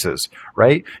many cases,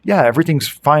 right? Yeah, everything's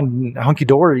fine,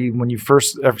 hunky-dory when you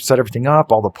first set everything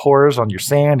up. All the pores on your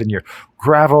sand and your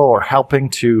gravel are helping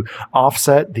to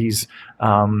offset these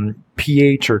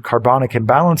pH or carbonic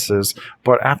imbalances.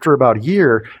 But after about a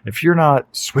year, if you're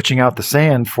not switching out the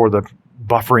sand for the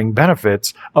buffering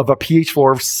benefits of a pH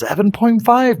floor of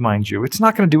 7.5, mind you, it's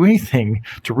not going to do anything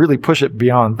to really push it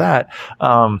beyond that.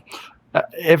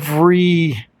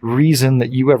 Every reason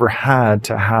that you ever had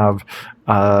to have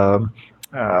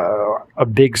a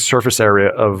big surface area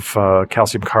of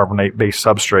calcium carbonate based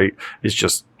substrate is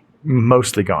just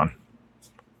mostly gone.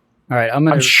 All right,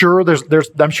 I'm sure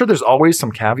there's always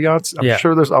some caveats. I'm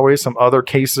sure there's always some other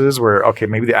cases where, okay,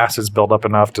 maybe the acids build up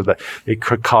enough to that it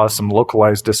could cause some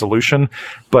localized dissolution.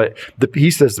 But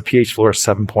he says the pH floor is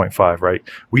 7.5, right?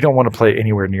 We don't want to play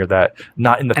anywhere near that.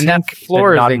 Not in the tank, that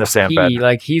floor not is in the sand key. bed.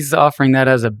 Like he's offering that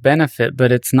as a benefit,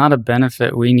 but it's not a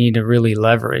benefit we need to really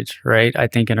leverage, right? I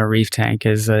think in a reef tank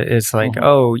is it's like,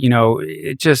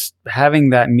 it just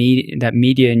having that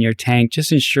media in your tank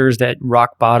just ensures that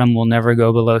rock bottom will never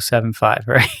go below 7.5,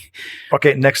 right?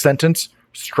 Okay, next sentence.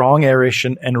 Strong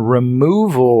aeration and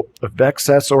removal of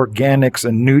excess organics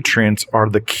and nutrients are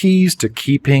the keys to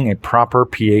keeping a proper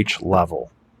pH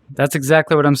level. That's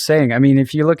exactly what I'm saying. I mean,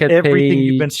 if you look at everything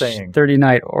page you've been saying,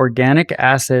 39, organic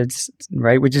acids,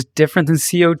 right, which is different than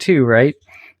CO2, right,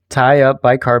 tie up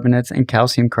bicarbonates and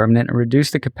calcium carbonate and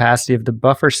reduce the capacity of the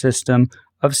buffer system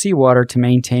of seawater to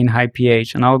maintain high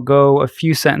pH. And I'll go a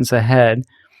few sentences ahead,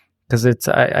 because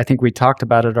I think we talked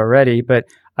about it already, but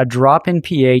a drop in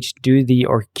pH due to the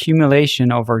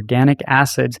accumulation of organic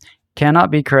acids cannot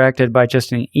be corrected by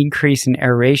just an increase in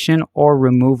aeration or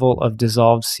removal of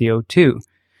dissolved CO2.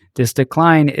 This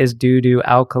decline is due to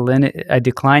a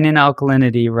decline in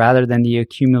alkalinity rather than the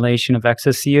accumulation of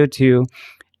excess CO2,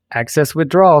 excess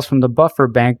withdrawals from the buffer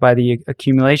bank by the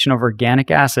accumulation of organic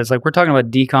acids. Like we're talking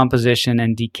about decomposition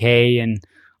and decay and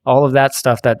all of that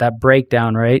stuff, that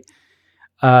breakdown, right?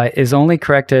 Is only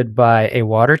corrected by a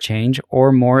water change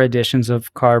or more additions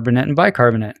of carbonate and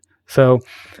bicarbonate. So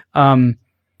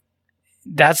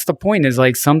that's the point, is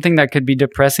like something that could be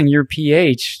depressing your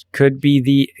pH could be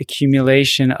the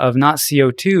accumulation of not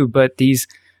CO2, but these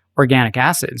organic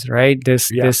acids, right? This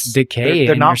decay.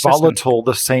 They're not volatile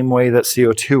the same way that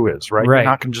CO2 is, right? You're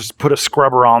not going to just put a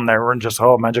scrubber on there and just,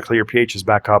 magically your pH is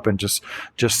back up and just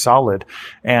solid.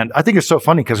 And I think it's so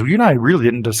funny because you and I really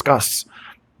didn't discuss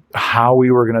how we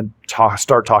were going to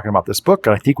start talking about this book.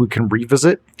 And I think we can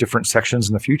revisit different sections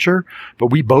in the future, but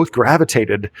we both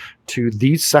gravitated to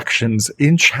these sections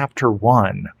in chapter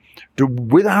 1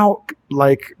 without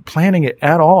like planning it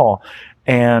at all.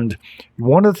 And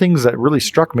one of the things that really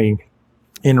struck me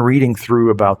in reading through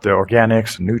about the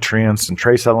organics, and nutrients, and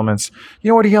trace elements,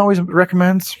 you know what he always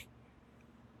recommends?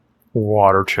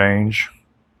 Water change.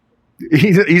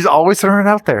 He's always throwing it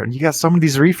out there. And you got some of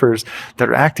these reefers that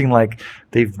are acting like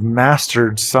they've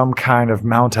mastered some kind of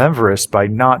Mount Everest by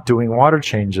not doing water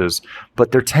changes,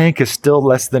 but their tank is still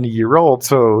less than a year old.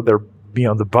 So the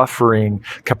buffering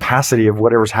capacity of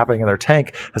whatever's happening in their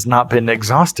tank has not been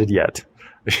exhausted yet,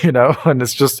 and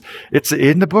it's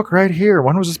in the book right here.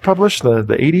 When was this published? The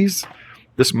 80s?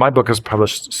 My book was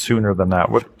published sooner than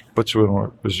that. Which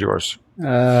one was yours?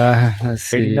 Let's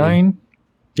see. 89?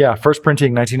 Yeah, first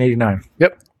printing 1989.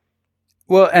 Yep.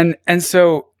 Well, and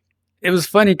so it was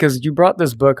funny because you brought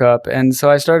this book up, and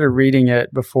so I started reading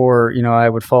it before I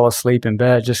would fall asleep in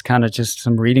bed, just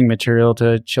some reading material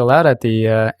to chill out at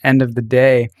the end of the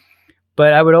day.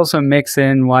 But I would also mix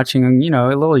in watching a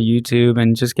little YouTube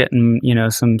and just getting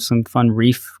some fun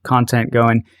reef content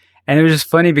going. And it was just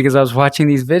funny because I was watching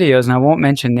these videos, and I won't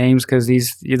mention names because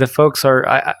the folks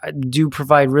I do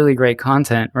provide really great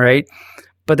content, right?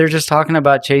 But they're just talking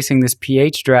about chasing this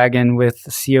pH dragon with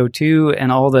CO2 and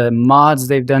all the mods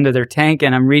they've done to their tank.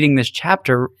 And I'm reading this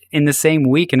chapter in the same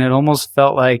week, and it almost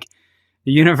felt like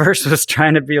the universe was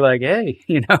trying to be like, hey,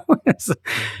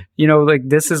 like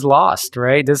this is lost,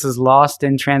 right? This is lost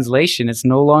in translation. It's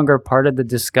no longer part of the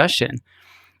discussion.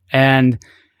 And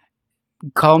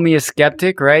call me a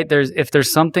skeptic, right? If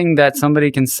there's something that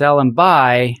somebody can sell and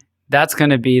buy, that's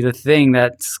going to be the thing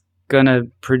that's going to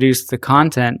produce the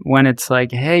content. When it's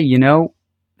like, hey,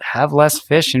 have less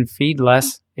fish and feed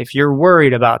less if you're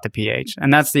worried about the pH.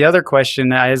 And that's the other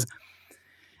question is,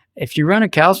 if you run a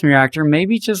calcium reactor,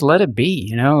 maybe just let it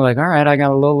be, like, all right, I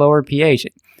got a little lower pH.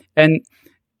 And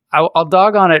I'll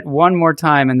dog on it one more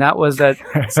time. And that was that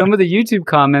some of the YouTube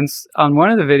comments on one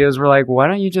of the videos were like, why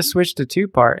don't you just switch to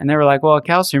 2-part? And they were like, well, a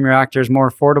calcium reactor is more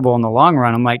affordable in the long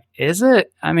run. I'm like, is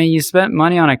it? I mean, you spent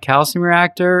money on a calcium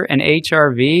reactor, an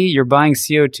HRV, you're buying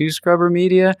CO2 scrubber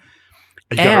media.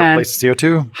 You got to replace the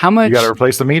CO2. How much? You got to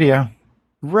replace the media.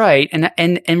 Right.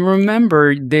 And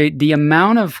remember, the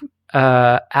amount of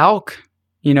ALK,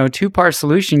 2-part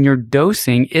solution you're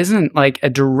dosing isn't like a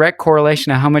direct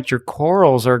correlation to how much your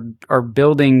corals are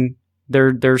building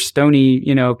their stony,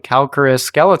 calcareous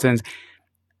skeletons.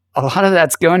 A lot of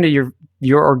that's going to your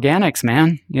organics,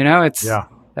 man. It's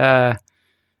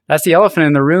that's the elephant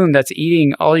in the room that's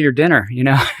eating all your dinner.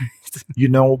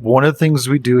 One of the things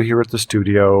we do here at the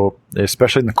studio,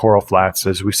 especially in the coral flats,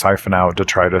 is we siphon out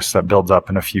detritus that builds up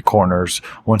in a few corners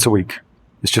once a week.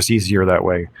 It's just easier that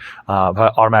way.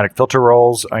 But automatic filter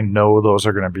rolls, I know those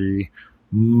are going to be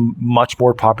much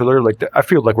more popular. Like I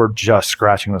feel like we're just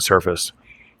scratching the surface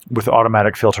with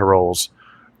automatic filter rolls,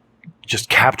 just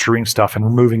capturing stuff and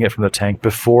removing it from the tank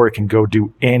before it can go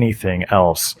do anything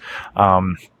else. I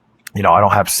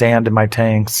don't have sand in my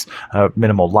tanks,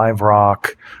 minimal live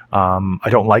rock. I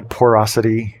don't like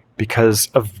porosity because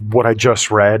of what I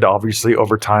just read. Obviously,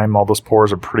 over time, all those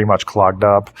pores are pretty much clogged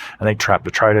up and they trap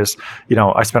detritus.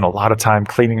 I spent a lot of time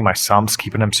cleaning my sumps,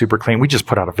 keeping them super clean. We just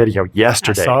put out a video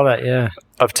yesterday. I saw that, yeah.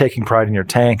 Of taking pride in your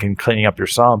tank and cleaning up your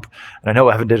sump. And I know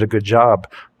Evan did a good job,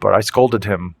 but I scolded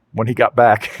him when he got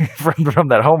back from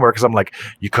that homework because I'm like,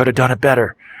 you could have done it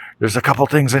better. There's a couple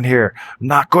things in here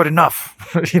not good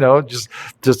enough.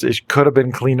 Just it could have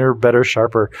been cleaner, better,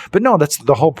 sharper. But no, that's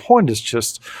the whole point, is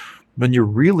just when you're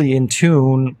really in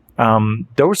tune,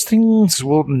 those things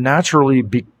will naturally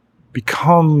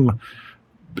become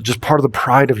just part of the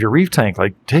pride of your reef tank.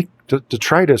 Like take the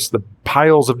detritus, the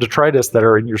piles of detritus that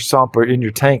are in your sump or in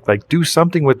your tank, like do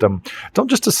something with them. Don't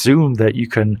just assume that you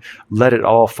can let it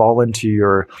all fall into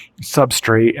your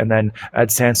substrate and then add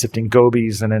sand sifting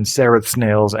gobies and then seraph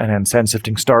snails and then sand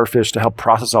sifting starfish to help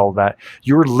process all of that.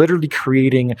 You're literally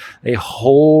creating a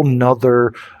whole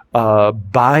nother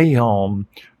biome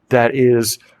that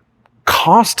is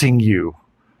costing you,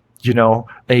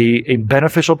 a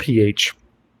beneficial pH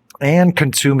and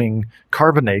consuming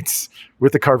carbonates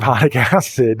with the carbonic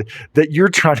acid that you're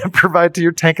trying to provide to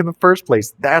your tank in the first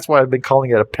place. That's why I've been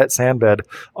calling it a pet sand bed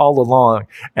all along.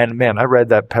 And man, I read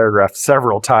that paragraph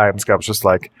several times. I was just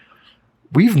like,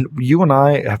 you and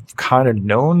I have kind of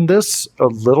known this a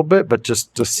little bit, but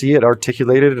just to see it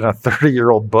articulated in a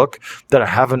 30-year-old book that I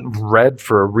haven't read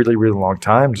for a really, really long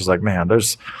time, just like, man,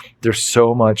 there's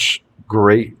so much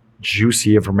great,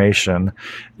 juicy information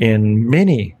in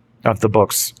many of the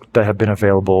books that have been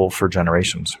available for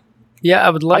generations. Yeah,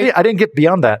 I would like. I didn't get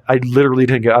beyond that. I literally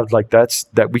didn't get. I was like,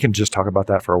 that we can just talk about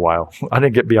that for a while. I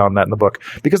didn't get beyond that in the book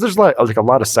because there's like a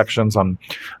lot of sections on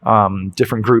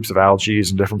different groups of algae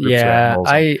and different groups of animals.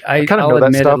 I kind of know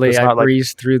that stuff. I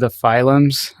breezed through the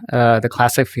phylums, the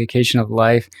classification of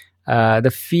life.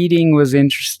 The feeding was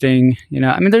interesting.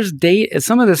 There's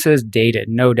some of this is dated,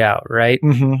 no doubt, right?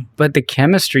 Mm-hmm. But the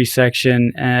chemistry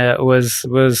section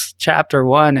was chapter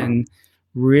 1 and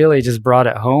really just brought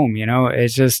it home.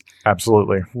 It's just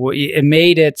absolutely. It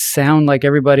made it sound like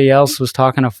everybody else was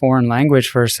talking a foreign language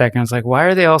for a second. It's like, why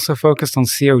are they also focused on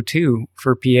CO2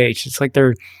 for pH? It's like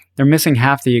they're missing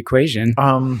half the equation.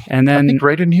 And then I think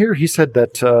right in here he said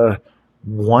that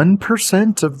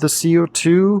 1% of the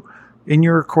CO2 in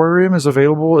your aquarium is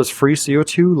available as free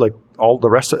CO2. Like all the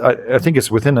rest I think it's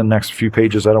within the next few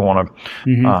pages. I don't want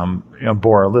to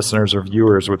bore our listeners or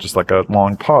viewers with just like a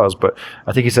long pause, but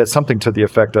I think he said something to the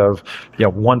effect of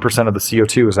 1% of the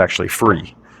CO2 is actually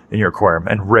free in your aquarium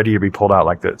and ready to be pulled out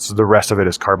like this. So the rest of it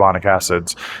is carbonic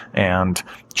acids, and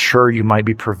sure, you might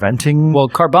be preventing. Well,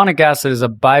 carbonic acid is a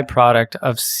byproduct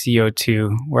of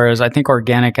CO2, whereas I think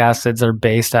organic acids are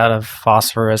based out of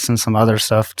phosphorus and some other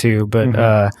stuff too.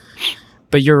 But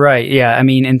But you're right. Yeah. I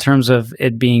mean, in terms of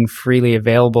it being freely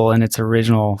available in its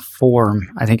original form,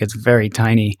 I think it's very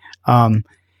tiny.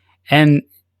 And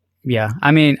yeah,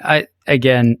 I mean, I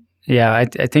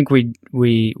think we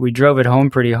drove it home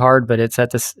pretty hard, but it's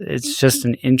just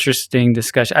an interesting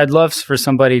discussion. I'd love for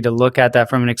somebody to look at that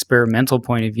from an experimental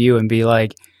point of view and be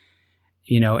like,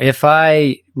 if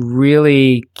I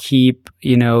really keep,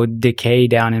 decay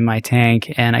down in my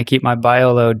tank and I keep my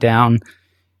bioload down,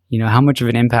 how much of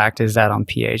an impact is that on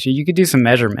pH? You could do some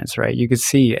measurements, right? You could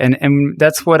see. And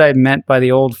that's what I meant by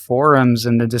the old forums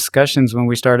and the discussions when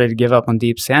we started to give up on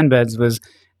deep sand beds was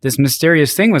this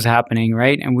mysterious thing was happening,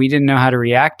 right? And we didn't know how to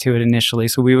react to it initially.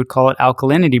 So we would call it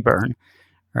alkalinity burn,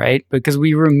 right? Because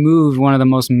we removed one of the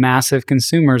most massive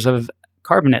consumers of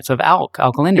carbonates, of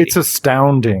alkalinity. It's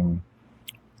astounding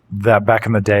that back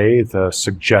in the day, the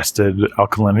suggested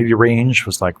alkalinity range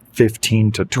was like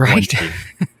 15 to 20.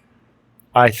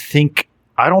 Right.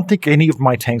 I don't think any of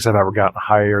my tanks have ever gotten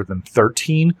higher than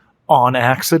 13 on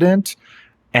accident.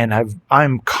 And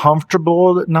I'm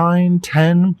comfortable at 9,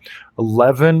 10,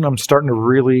 11. I'm starting to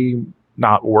really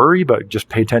not worry, but just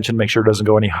pay attention, make sure it doesn't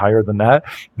go any higher than that.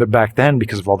 But back then,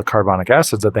 because of all the carbonic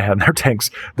acids that they had in their tanks,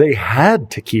 they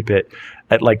had to keep it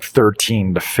at like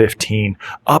 13 to 15,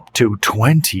 up to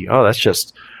 20. Oh, that's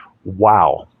just,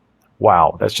 wow.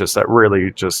 That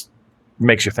really just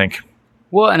makes you think.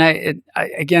 Well, and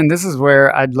again, this is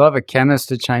where I'd love a chemist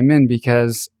to chime in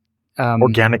because...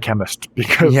 organic chemist,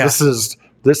 because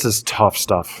this is tough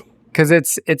stuff. Because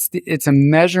it's a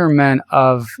measurement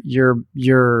of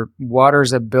your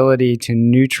water's ability to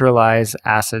neutralize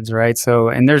acids, right? So,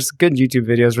 and there's good YouTube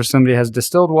videos where somebody has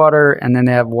distilled water and then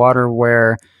they have water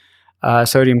where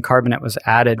sodium carbonate was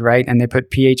added, right? And they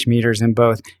put pH meters in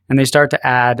both, and they start to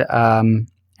add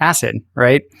acid,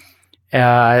 right?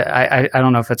 I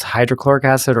don't know if it's hydrochloric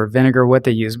acid or vinegar, what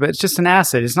they use, but it's just an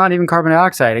acid. It's not even carbon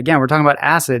dioxide. Again, we're talking about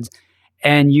acids.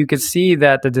 And you could see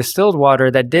that the distilled water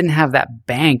that didn't have that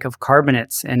bank of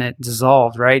carbonates in it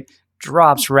dissolved, right,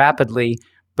 drops rapidly.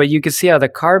 But you could see how the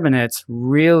carbonates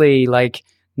really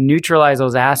neutralize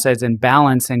those acids and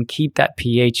balance and keep that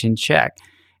pH in check.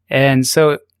 And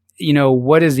so,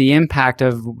 what is the impact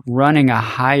of running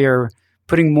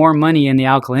putting more money in the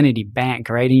alkalinity bank,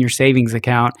 right, in your savings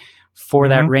account for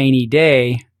that rainy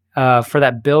day? For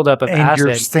that buildup of acid. And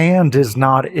your sand is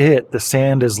not it. The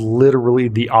sand is literally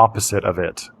the opposite of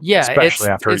it. Yeah, especially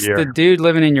after a year. It's the dude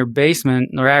living in your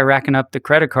basement, right, racking up the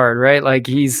credit card, right? Like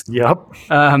he's... Yep.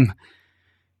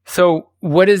 So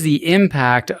what is the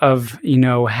impact of,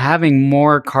 having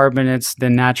more carbonates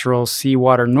than natural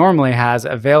seawater normally has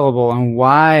available, and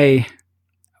why,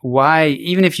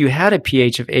 even if you had a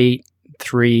pH of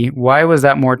 8.3, why was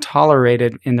that more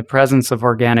tolerated in the presence of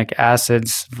organic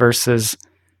acids versus...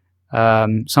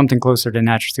 something closer to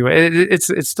natural seawater?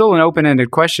 It's still an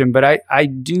open-ended question, but I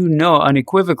do know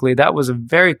unequivocally that was a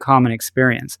very common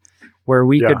experience where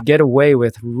we could get away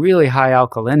with really high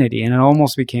alkalinity, and it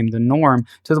almost became the norm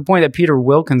to the point that Peter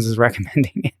Wilkins is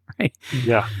recommending it, right?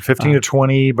 Yeah, 15 to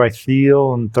 20 by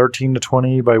Thiel and 13 to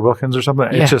 20 by Wilkins or something.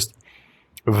 Yeah. It's just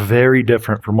very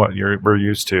different from what we're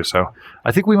used to. So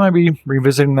I think we might be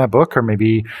revisiting that book, or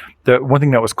maybe the one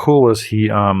thing that was cool is he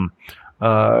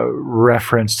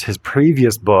referenced his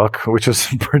previous book, which was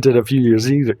printed a few years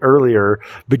earlier,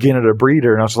 Begin at a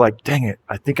Breeder. And I was like, dang it,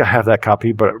 I think I have that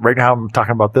copy, but right now I'm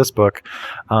talking about this book.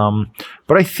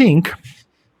 But I think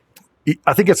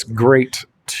it's great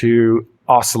to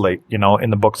oscillate, in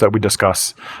the books that we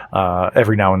discuss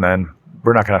every now and then.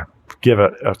 We're not going to give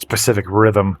a specific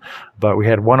rhythm, but we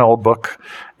had one old book,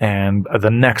 and the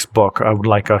next book I would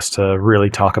like us to really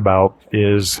talk about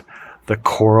is the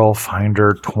Coral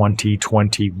Finder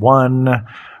 2021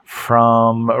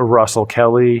 from Russell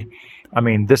Kelly. I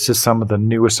mean, this is some of the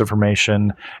newest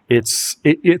information. It's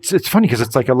funny because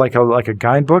it's like a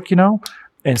guidebook,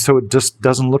 and so it just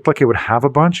doesn't look like it would have a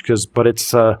bunch but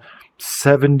it's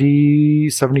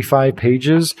 75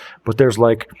 pages, but there's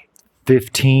like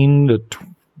 15 to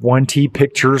 20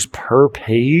 pictures per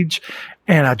page.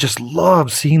 And I just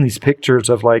love seeing these pictures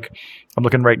of I'm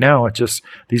looking right now at just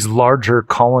these larger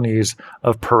colonies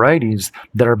of Porites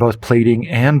that are both plating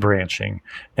and branching.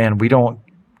 And we don't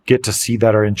get to see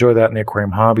that or enjoy that in the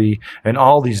aquarium hobby, and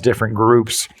all these different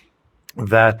groups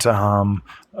that, are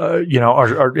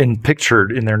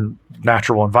pictured in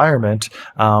natural environment.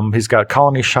 He's got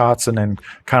colony shots and then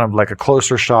kind of like a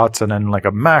closer shots and then like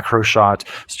a macro shot.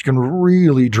 So you can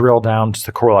really drill down to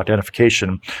the coral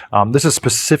identification. This is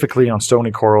specifically on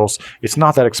stony corals. It's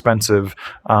not that expensive.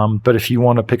 But if you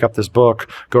want to pick up this book,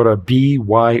 go to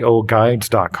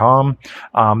byoguides.com.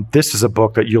 This is a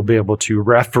book that you'll be able to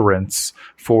reference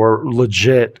for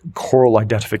legit coral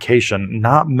identification,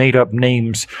 not made up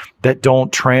names that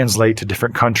don't translate to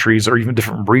different countries or even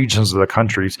different regions of the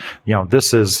countries.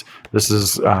 This is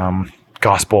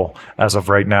gospel as of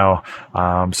right now.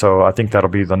 So I think that'll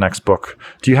be the next book.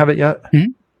 Do you have it yet?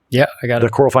 Mm-hmm. Yeah, I got the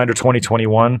it. Coral Finder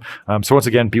 2021. So once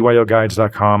again,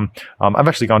 byoguides.com. I've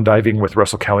actually gone diving with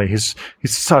Russell Kelly. He's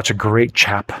such a great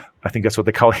chap. I think that's what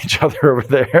they call each other over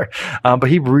there. But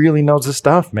he really knows his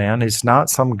stuff, man. He's not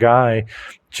some guy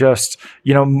just,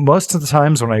 most of the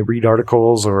times when I read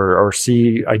articles or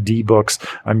see ID books,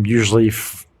 I'm usually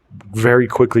very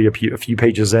quickly a few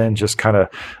pages in, just kind of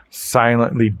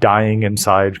silently dying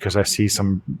inside because I see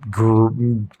some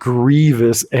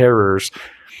grievous errors.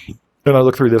 Then I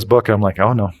look through this book and I'm like,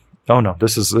 oh no,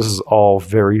 this is all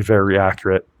very, very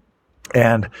accurate.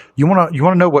 And you want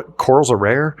to know what corals are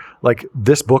rare? Like,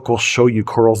 this book will show you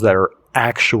corals that are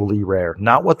actually rare,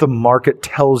 not what the market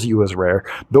tells you is rare,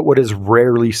 but what is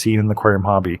rarely seen in the aquarium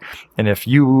hobby. And if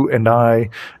you and I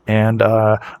and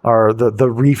are the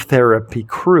reef therapy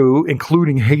crew,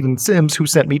 including Hayden Sims, who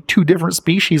sent me 2 different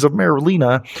species of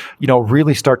Marulina,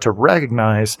 really start to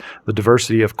recognize the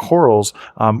diversity of corals,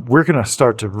 we're going to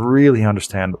start to really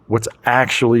understand what's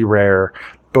actually rare,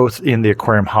 both in the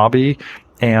aquarium hobby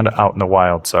and out in the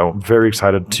wild. So very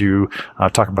excited to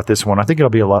talk about this one. I think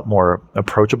it'll be a lot more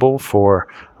approachable for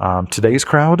today's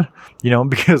crowd,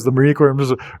 because the Marine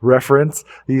Aquariums reference,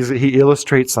 he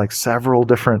illustrates like several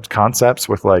different concepts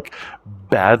with like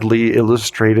badly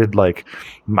illustrated like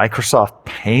Microsoft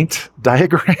Paint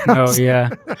diagrams. Oh yeah.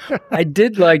 I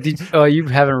did like, you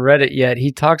haven't read it yet.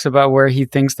 He talks about where he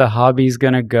thinks the hobby's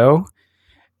going to go.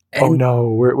 And, oh no,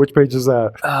 which page is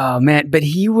that? Oh man, but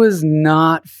he was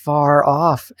not far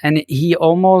off. And he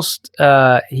almost,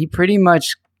 he pretty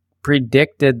much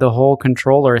predicted the whole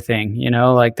controller thing,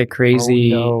 like the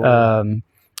crazy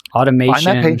automation. Find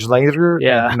that page later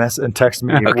and text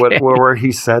me where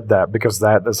he said that, because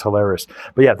that is hilarious.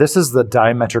 But yeah, this is the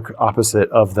diametric opposite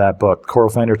of that book, Coral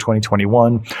Finder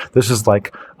 2021. This is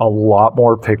like a lot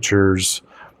more pictures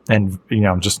and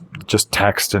just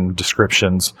text and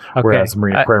descriptions, whereas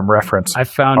Marine Aquarium reference. I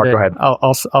found it. Go ahead.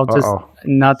 I'll just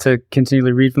not to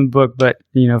continually read from the book, but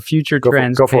future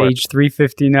trends, page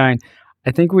 359.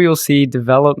 I think we will see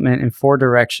development in 4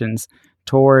 directions: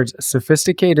 towards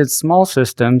sophisticated small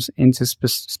systems into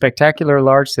spectacular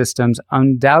large systems,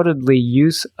 undoubtedly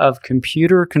use of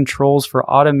computer controls for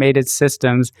automated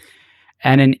systems,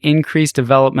 and an increased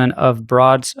development of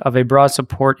a broad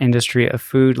support industry of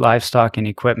food, livestock, and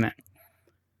equipment.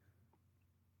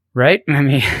 Right? I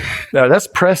mean, that's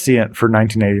prescient for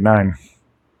 1989.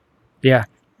 Yeah,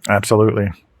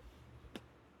 absolutely.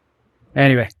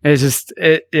 Anyway, it's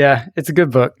a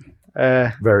good book.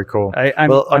 Very cool.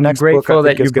 I'm grateful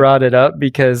that you brought it up,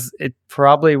 because it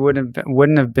probably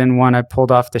wouldn't have been one I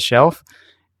pulled off the shelf,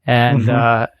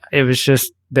 and it was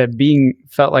just that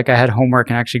felt like I had homework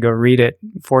and actually go read it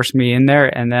forced me in there,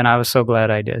 and then I was so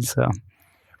glad I did. So,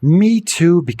 me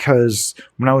too, because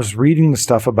when I was reading the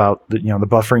stuff about the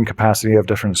buffering capacity of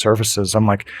different surfaces, I'm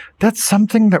like, that's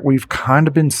something that we've kind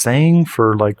of been saying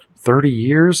for like 30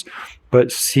 years,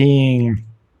 but seeing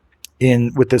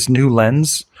with this new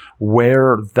lens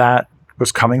where that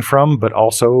was coming from, but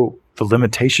also the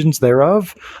limitations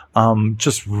thereof,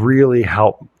 just really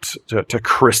helped to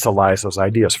crystallize those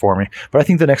ideas for me. But I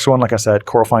think the next one, like I said,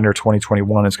 Coral Finder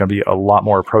 2021, is going to be a lot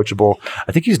more approachable.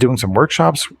 I think he's doing some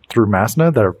workshops through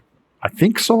Masna that are, I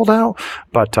think, sold out.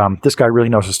 But this guy really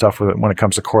knows his stuff when it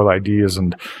comes to coral ideas.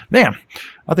 And man,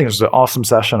 I think it was an awesome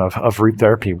session of reef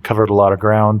therapy. We covered a lot of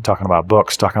ground, talking about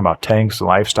books, talking about tanks,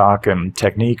 livestock, and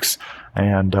techniques.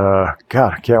 And God,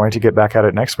 I can't wait to get back at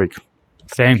it next week.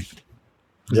 Same.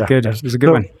 Good. It was a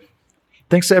good one.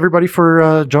 Thanks to everybody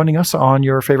for joining us on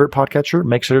your favorite podcatcher.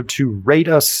 Make sure to rate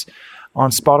us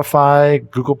on Spotify,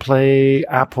 Google Play,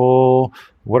 Apple,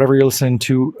 whatever you're listening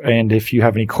to. And if you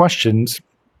have any questions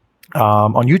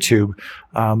on YouTube,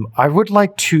 I would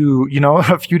like to,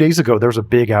 a few days ago, there was a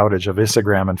big outage of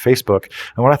Instagram and Facebook.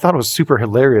 And what I thought was super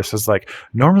hilarious is like,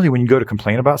 normally when you go to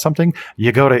complain about something,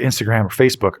 you go to Instagram or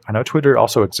Facebook. I know Twitter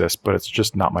also exists, but it's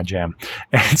just not my jam.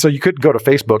 And so you could go to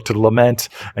Facebook to lament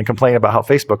and complain about how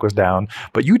Facebook was down,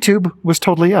 but YouTube was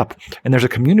totally up. And there's a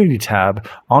community tab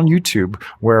on YouTube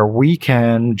where we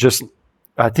can just,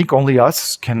 I think only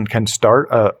us can start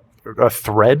a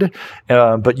thread,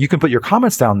 but you can put your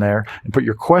comments down there and put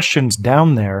your questions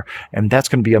down there, and that's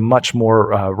going to be a much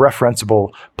more referenceable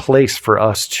place for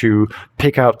us to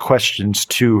pick out questions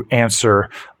to answer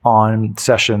on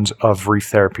sessions of Reef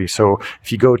Therapy. So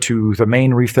if you go to the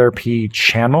main Reef Therapy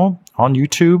channel on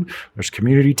YouTube, there's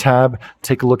community tab.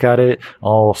 Take a look at it.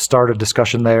 I'll start a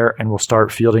discussion there, and we'll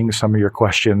start fielding some of your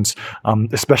questions,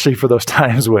 especially for those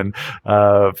times when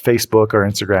Facebook or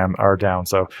Instagram are down.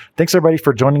 So thanks everybody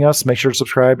for joining us. Make sure to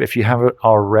subscribe if you haven't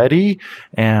already.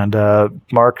 And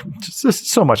Mark, this is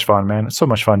so much fun, man. It's so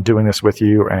much fun doing this with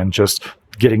you and just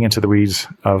getting into the weeds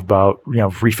about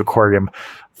reef aquarium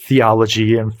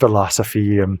theology and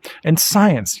philosophy and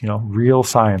science, real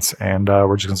science. And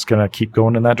we're just going to keep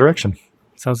going in that direction.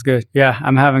 Sounds good. Yeah,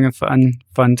 I'm having a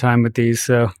fun time with these.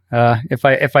 So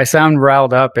if I sound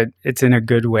riled up, it's in a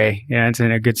good way. Yeah, it's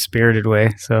in a good spirited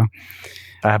way. So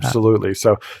absolutely.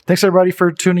 So thanks everybody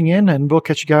for tuning in, and we'll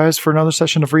catch you guys for another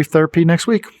session of Reef Therapy next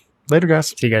week. Later,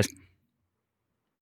 guys. See you guys.